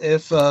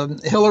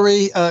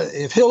Hillary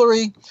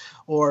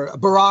or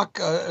Barack,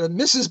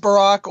 Mrs.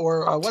 Barack,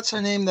 or what's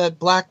her name, that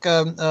black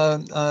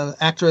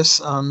actress?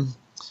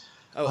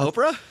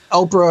 Oprah?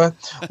 Oprah,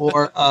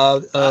 or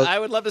I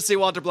would love to see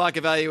Walter Block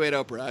evaluate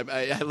Oprah.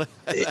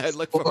 I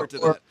look forward to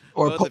that.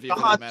 Or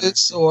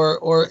Pocahontas,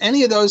 or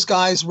any of those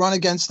guys run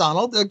against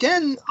Donald.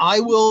 Again, I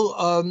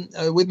will,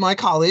 with my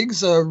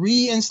colleagues,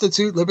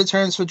 reinstitute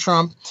Libertarians for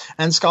Trump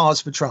and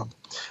Scholars for Trump.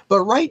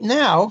 But right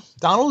now,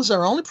 Donald is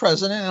our only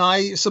president, and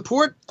I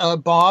support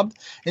Bob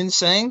in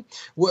saying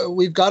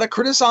we've got to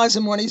criticize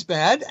him when he's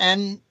bad.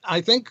 And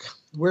I think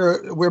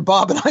where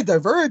Bob and I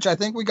diverge, I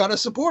think we got to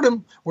support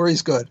him where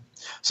he's good.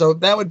 So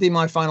that would be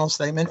my final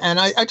statement. And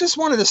I just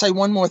wanted to say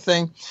one more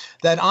thing,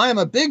 that I am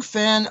a big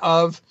fan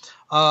of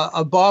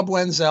Bob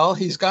Wenzel.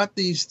 He's got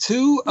these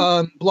two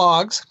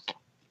blogs.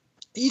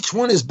 Each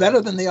one is better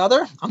than the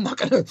other. I'm not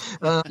going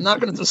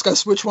to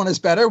discuss which one is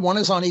better. One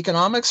is on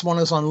economics, one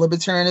is on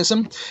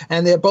libertarianism,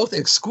 and they're both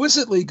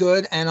exquisitely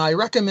good. And I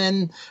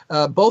recommend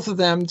both of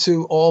them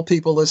to all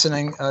people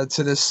listening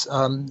to this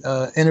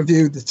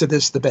interview, to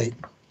this debate.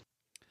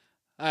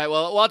 All right,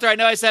 well, Walter, I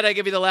know I said I'd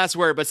give you the last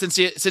word, but since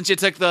you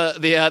took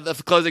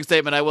the closing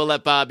statement, I will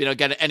let Bob,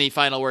 get any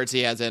final words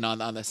he has in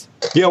on this.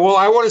 Yeah, well,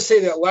 I want to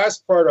say that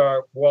last part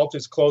of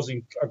Walter's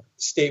closing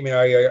statement,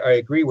 I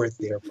agree with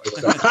there.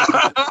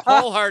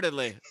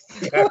 Wholeheartedly.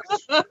 Yeah.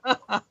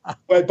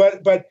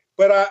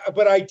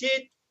 But I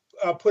did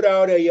put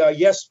out a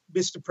yes,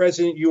 Mr.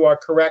 President, you are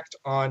correct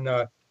on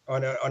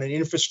an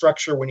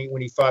infrastructure when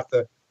he thought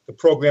the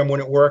program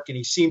wouldn't work, and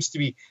he seems to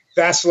be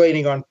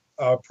vacillating on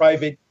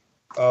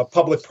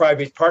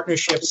public-private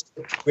partnerships,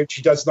 which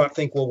he does not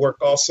think will work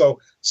also.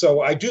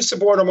 So I do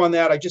support him on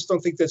that. I just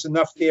don't think there's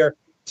enough there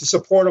to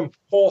support him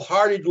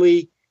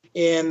wholeheartedly,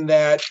 in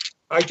that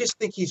I just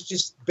think he's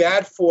just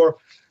bad for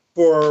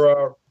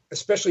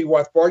especially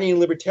Rothbardian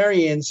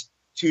libertarians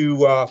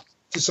to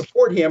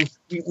support him.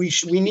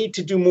 We need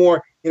to do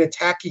more in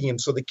attacking him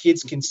so the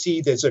kids can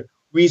see there's a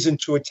reason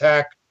to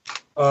attack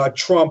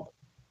Trump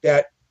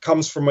that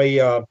comes from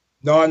a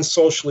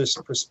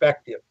non-socialist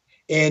perspective.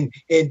 And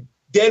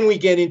then we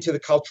get into the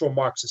cultural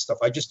Marxist stuff.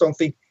 I just don't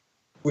think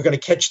we're going to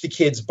catch the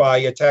kids by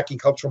attacking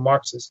cultural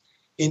Marxists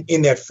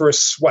in that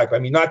first swipe. I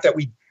mean, not that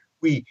we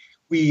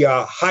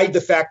hide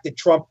the fact that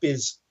Trump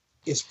is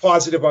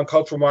positive on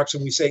cultural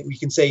Marxism. We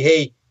can say,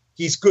 hey,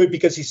 he's good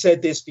because he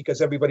said this,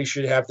 because everybody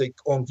should have their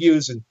own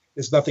views, and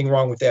there's nothing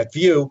wrong with that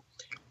view.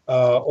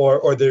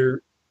 Or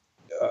there,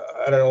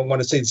 I don't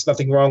want to say there's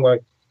nothing wrong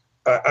with.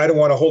 I don't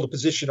want to hold a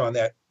position on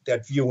that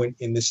view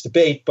in this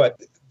debate, but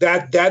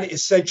that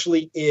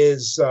essentially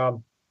is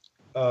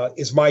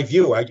my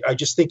view. I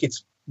just think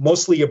it's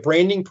mostly a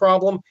branding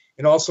problem,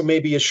 and also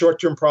maybe a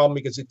short-term problem,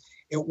 because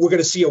we're going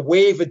to see a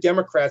wave of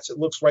Democrats, it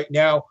looks right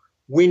now,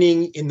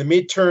 winning in the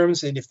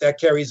midterms, and if that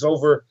carries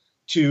over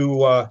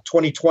to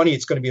 2020,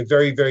 it's going to be a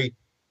very, very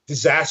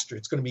disaster.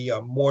 It's going to be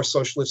a more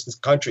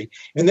socialist country.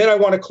 And then I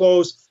want to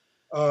close.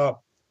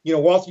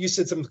 Walter, you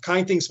said some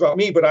kind things about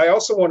me, but I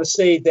also want to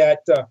say that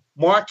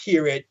Mark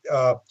here at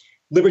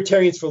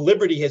Libertarians for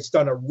Liberty has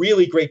done a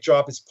really great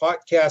job. His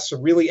podcasts are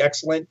really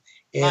excellent.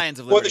 And Lions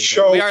of Liberty. The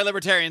show, we are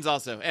libertarians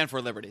also, and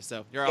for liberty.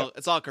 So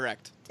it's all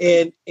correct.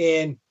 And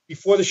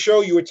before the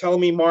show, you were telling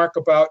me, Mark,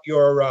 about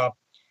your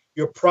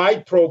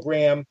Pride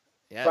program,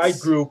 yes. Pride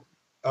group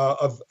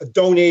of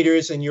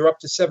donators, and you're up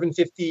to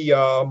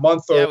 $750 a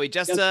month. Yeah,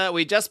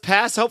 we just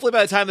passed. Hopefully,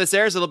 by the time this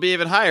airs, it'll be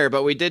even higher.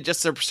 But we did just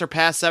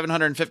surpass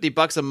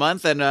 $750 a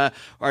month, and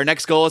our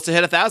next goal is to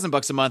hit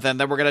 $1,000 a month, and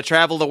then we're going to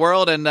travel the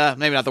world, and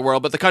maybe not the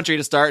world, but the country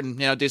to start,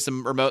 and do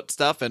some remote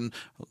stuff and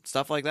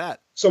stuff like that.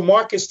 So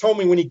Mark has told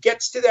me when he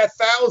gets to that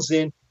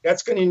 1,000,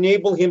 that's going to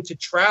enable him to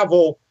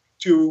travel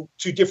to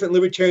different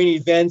libertarian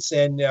events,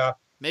 and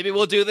maybe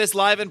we'll do this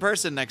live in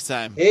person next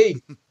time. Hey,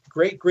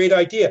 great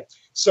idea.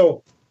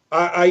 So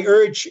I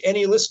urge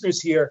any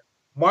listeners here,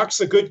 Mark's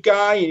a good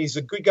guy, and he's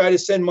a good guy to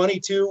send money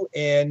to,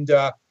 and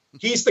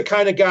he's the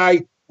kind of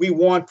guy we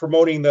want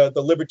promoting the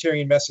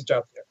libertarian message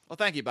out there. Well,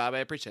 thank you, Bob. I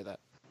appreciate that.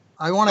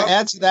 I want to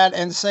add to that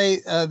and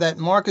say that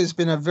Mark has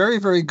been a very,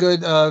 very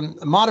good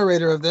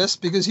moderator of this,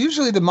 because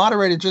usually the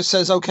moderator just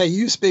says, okay,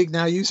 you speak,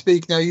 now you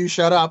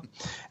shut up.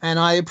 And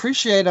I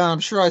appreciate, I'm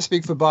sure I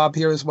speak for Bob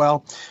here as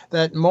well,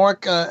 that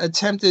Mark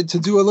attempted to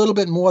do a little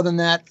bit more than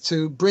that,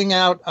 to bring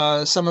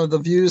out some of the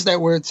views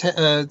that we're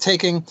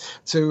taking,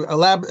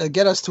 to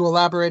get us to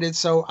elaborate it.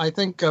 So I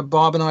think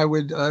Bob and I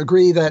would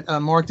agree that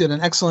Mark did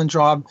an excellent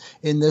job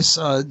in this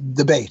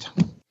debate.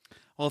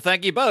 Well,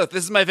 thank you both.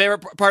 This is my favorite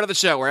part of the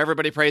show, where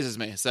everybody praises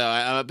me. So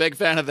I'm a big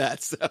fan of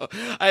that. So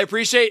I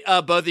appreciate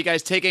both of you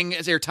guys taking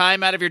your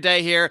time out of your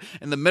day here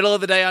in the middle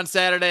of the day on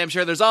Saturday. I'm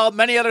sure there's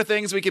many other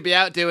things we could be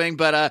out doing,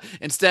 but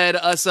instead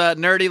us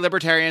nerdy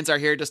libertarians are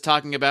here just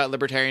talking about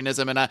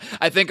libertarianism. And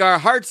I think our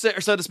hearts,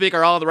 so to speak,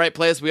 are all in the right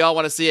place. We all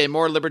want to see a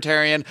more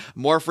libertarian,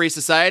 more free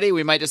society.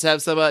 We might just have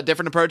some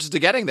different approaches to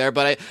getting there,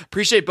 but I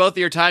appreciate both of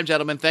your time,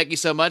 gentlemen. Thank you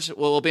so much.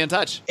 We'll be in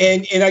touch.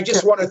 And I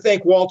just want to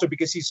thank Walter,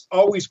 because he's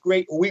always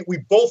great. We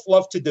both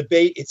love to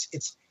debate.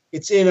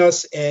 It's in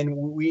us, and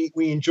we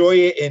enjoy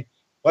it. And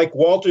like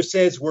Walter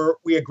says,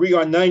 we agree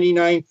on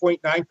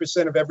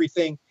 99.9% of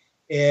everything,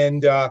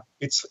 and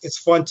it's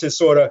fun to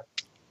sort of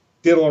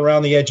diddle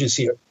around the edges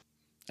here.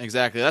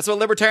 Exactly. That's what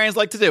libertarians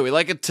like to do. We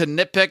like it to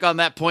nitpick on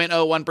that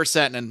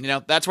 0.01%,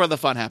 and that's where the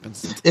fun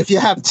happens. If you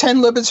have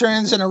 10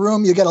 libertarians in a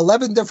room, you get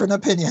 11 different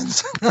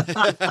opinions.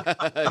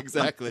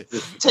 Exactly.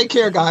 Take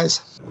care,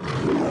 guys.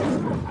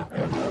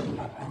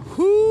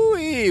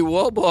 Hoo-wee. Hey,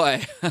 whoa,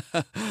 boy.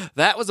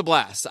 That was a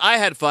blast. I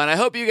had fun. I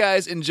hope you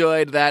guys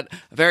enjoyed that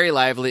very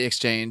lively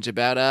exchange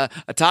about a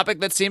topic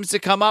that seems to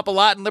come up a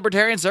lot in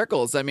libertarian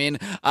circles. I mean,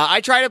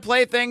 I try to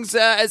play things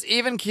as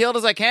even-keeled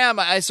as I can.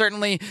 I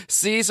certainly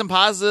see some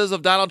positives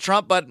of Donald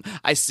Trump, but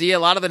I see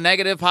a lot of the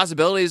negative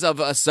possibilities of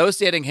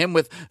associating him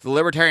with the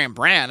libertarian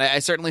brand. I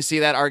certainly see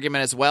that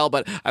argument as well,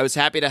 but I was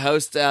happy to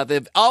host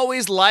the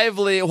always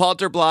lively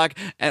Walter Block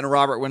and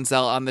Robert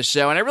Winsell on the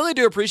show, and I really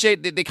do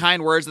appreciate the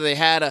kind words that they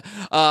had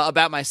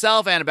about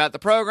myself and about the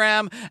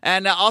program,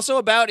 and also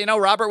about,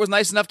 Robert was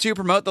nice enough to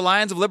promote the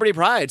Lions of Liberty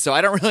Pride, so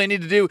I don't really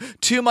need to do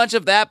too much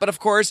of that, but of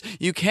course,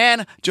 you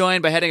can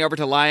join by heading over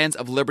to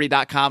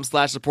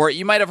lionsofliberty.com/support.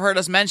 You might have heard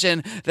us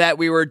mention that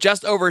we were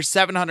just over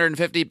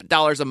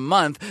 $750 a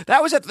month.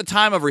 That was at the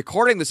time of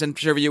recording this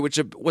interview, which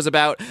was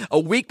about a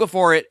week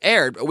before it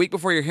aired, a week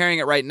before you're hearing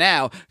it right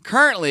now.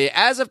 Currently,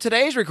 as of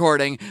today's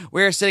recording,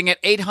 we're sitting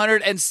at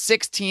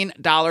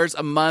 $816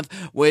 a month,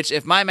 which,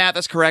 if my math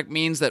is correct,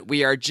 means that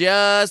we are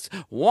just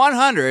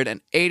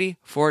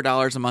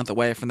 $184 a month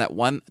away from that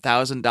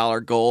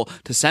 $1,000 goal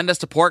to send us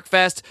to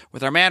PorkFest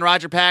with our man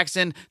Roger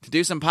Paxton, to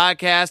do some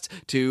podcasts,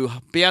 to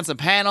be on some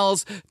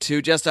panels,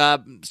 to just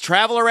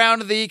travel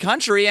around the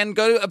country and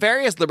go to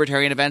various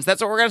libertarian events. That's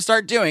what we're going to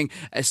start doing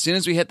as soon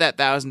as we hit that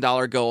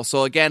 $1,000 goal.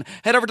 So again,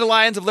 head over to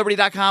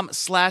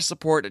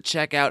lionsofliberty.com/support to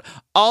check out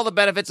all the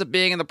benefits of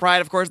being in the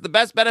Pride. Of course, the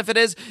best benefit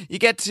is you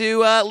get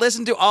to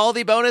listen to all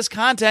the bonus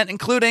content,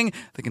 including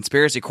the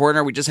Conspiracy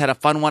Corner. We just had a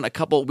fun one a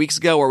couple weeks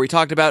ago where we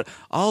talked about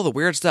all the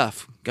weird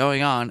stuff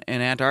going on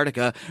in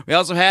Antarctica. We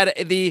also had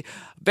the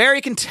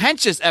very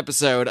contentious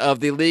episode of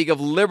the League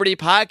of Liberty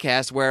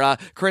podcast where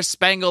Chris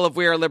Spangle of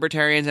We Are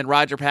Libertarians and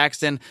Roger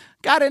Paxton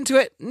got into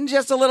it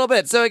just a little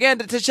bit. So again,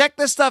 to check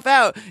this stuff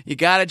out, you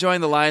got to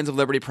join the Lions of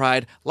Liberty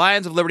Pride,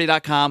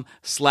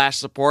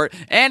 lionsofliberty.com/support.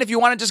 And if you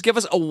want to just give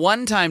us a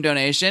one-time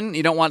donation,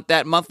 you don't want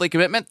that monthly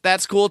commitment,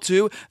 that's cool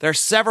too. There are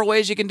several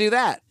ways you can do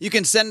that. You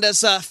can send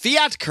us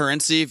fiat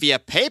currency via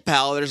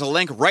PayPal. There's a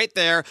link right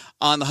there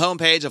on the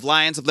homepage of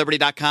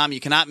lionsofliberty.com. You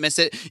cannot miss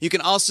it. You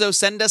can also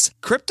send us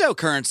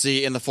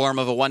cryptocurrency in the form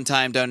of a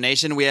one-time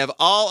donation. We have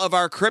all of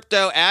our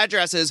crypto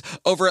addresses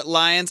over at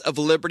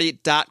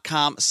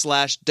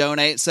lionsofliberty.com/donate.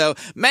 So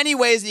many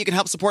ways that you can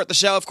help support the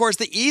show. Of course,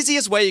 the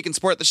easiest way you can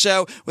support the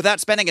show without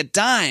spending a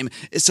dime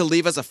is to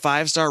leave us a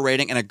 5-star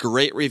rating and a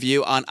great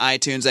review on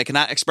iTunes. I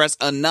cannot express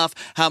enough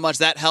how much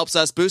that helps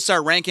us, boosts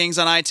our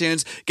rankings on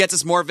iTunes, gets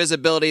us more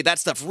visibility. That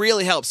stuff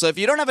really helps. So if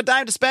you don't have a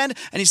dime to spend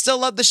and you still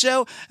love the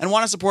show and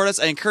want to support us,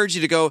 I encourage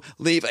you to go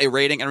leave a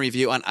rating and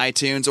review on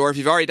iTunes. Or if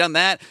you've already done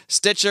that,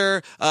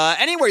 Stitcher,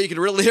 anywhere you can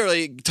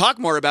really talk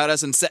more about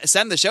us and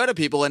send the show to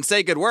people and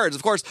say good words.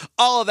 Of course,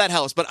 all of that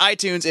helps, but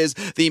iTunes is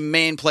the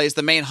main place,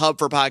 the main hub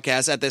for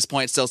podcasts at this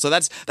point still. So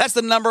that's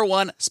the number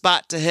one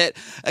spot to hit.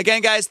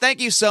 Again, guys,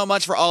 thank you so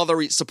much for all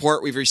the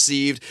support we've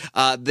received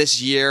this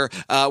year.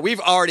 We've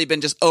already been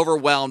just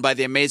overwhelmed by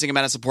the amazing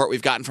amount of support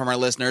we've gotten from our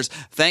listeners.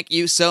 Thank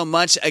you so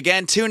much.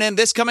 Again, tune in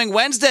this coming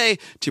Wednesday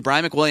to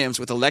Brian McWilliams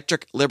with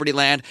Electric Liberty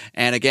Land.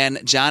 And again,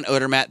 John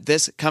Odermatt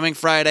this coming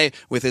Friday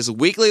with his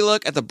weekly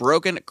look at the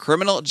broken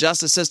criminal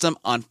justice system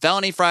on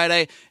Felony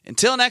Friday.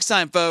 Until next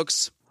time,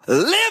 folks,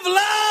 live long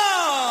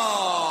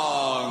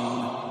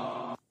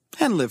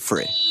and live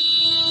free.